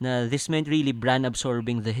 na this meant really Bran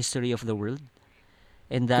absorbing the history of the world.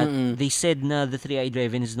 And that they said na the three-eyed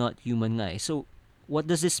raven is not human nga eh. So, what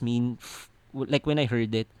does this mean? Like when I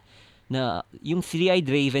heard it, na yung three-eyed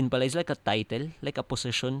raven pala is like a title, like a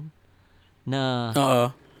position,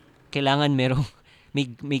 na kailangan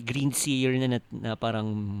may green seer na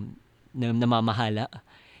parang namamahala.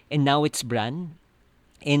 And now it's Bran.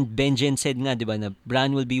 And Benjen said nga, di ba, na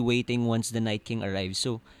Bran will be waiting once the Night King arrives.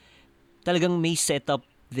 So, talagang may setup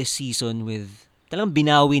this season with, talagang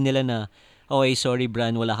binawi nila na, okay, sorry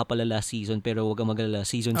Bran, wala ka pala last season, pero wag kang magalala,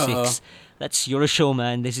 season 6, that's your show,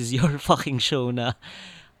 man. This is your fucking show na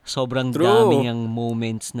sobrang dami niyang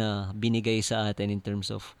moments na binigay sa atin in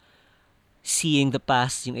terms of seeing the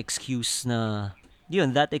past, yung excuse na,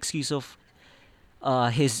 yun, that excuse of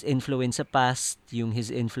his influence sa past, yung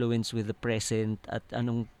his influence with the present, at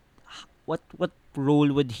what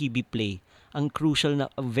role would he be play? A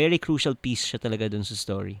very crucial piece siya talaga dun sa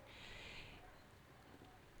story.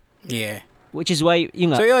 Yeah. Which is why,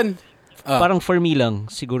 yun nga, So yun. parang for me lang,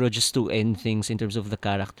 siguro just to end things in terms of the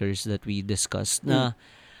characters that we discussed, na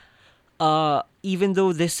even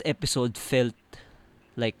though this episode felt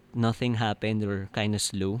like nothing happened or kind of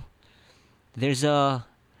slow, there's a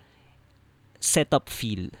setup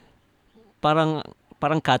feel. Parang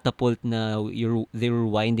catapult na they were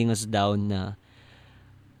winding us down na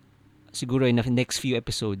siguro in the next few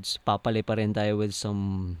episodes, papalay pa rin tayo with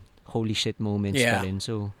some holy shit moments pa rin.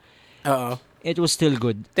 So, it was still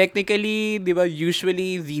good. Technically, di ba,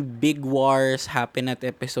 usually the big wars happen at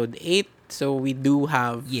episode 8. So, we do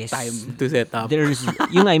have time to set up. There's,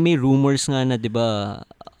 may rumors nga na, di ba,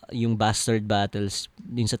 yung Bastard Battles,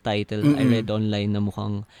 din sa title, I read online na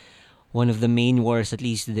mukhang one of the main wars, at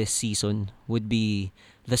least this season, would be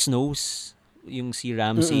the Snows, yung si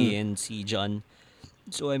Ramsay and si Jon.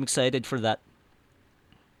 So, I'm excited for that.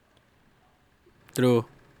 True.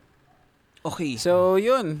 Okay. So,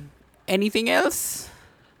 yun. Anything else?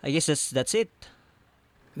 I guess that's it.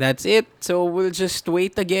 That's it. So, we'll just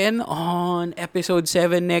wait again on episode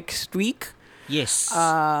 7 next week. Yes.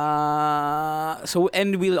 And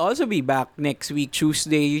we'll also be back next week,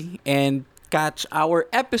 Tuesday, and catch our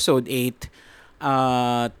episode 8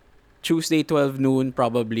 Tuesday 12 noon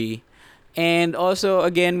probably. And also,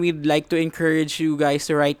 again, we'd like to encourage you guys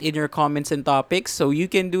to write in your comments and topics. So you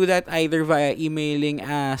can do that either via emailing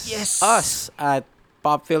us at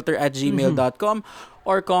popfilter@gmail.com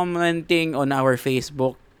or commenting on our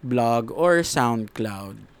Facebook, blog, or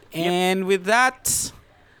SoundCloud. And with that...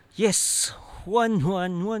 Yes. 1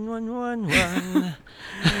 1 1 1 1 1.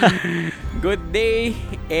 Good day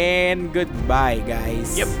and goodbye,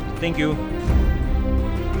 guys. Yep. Thank you.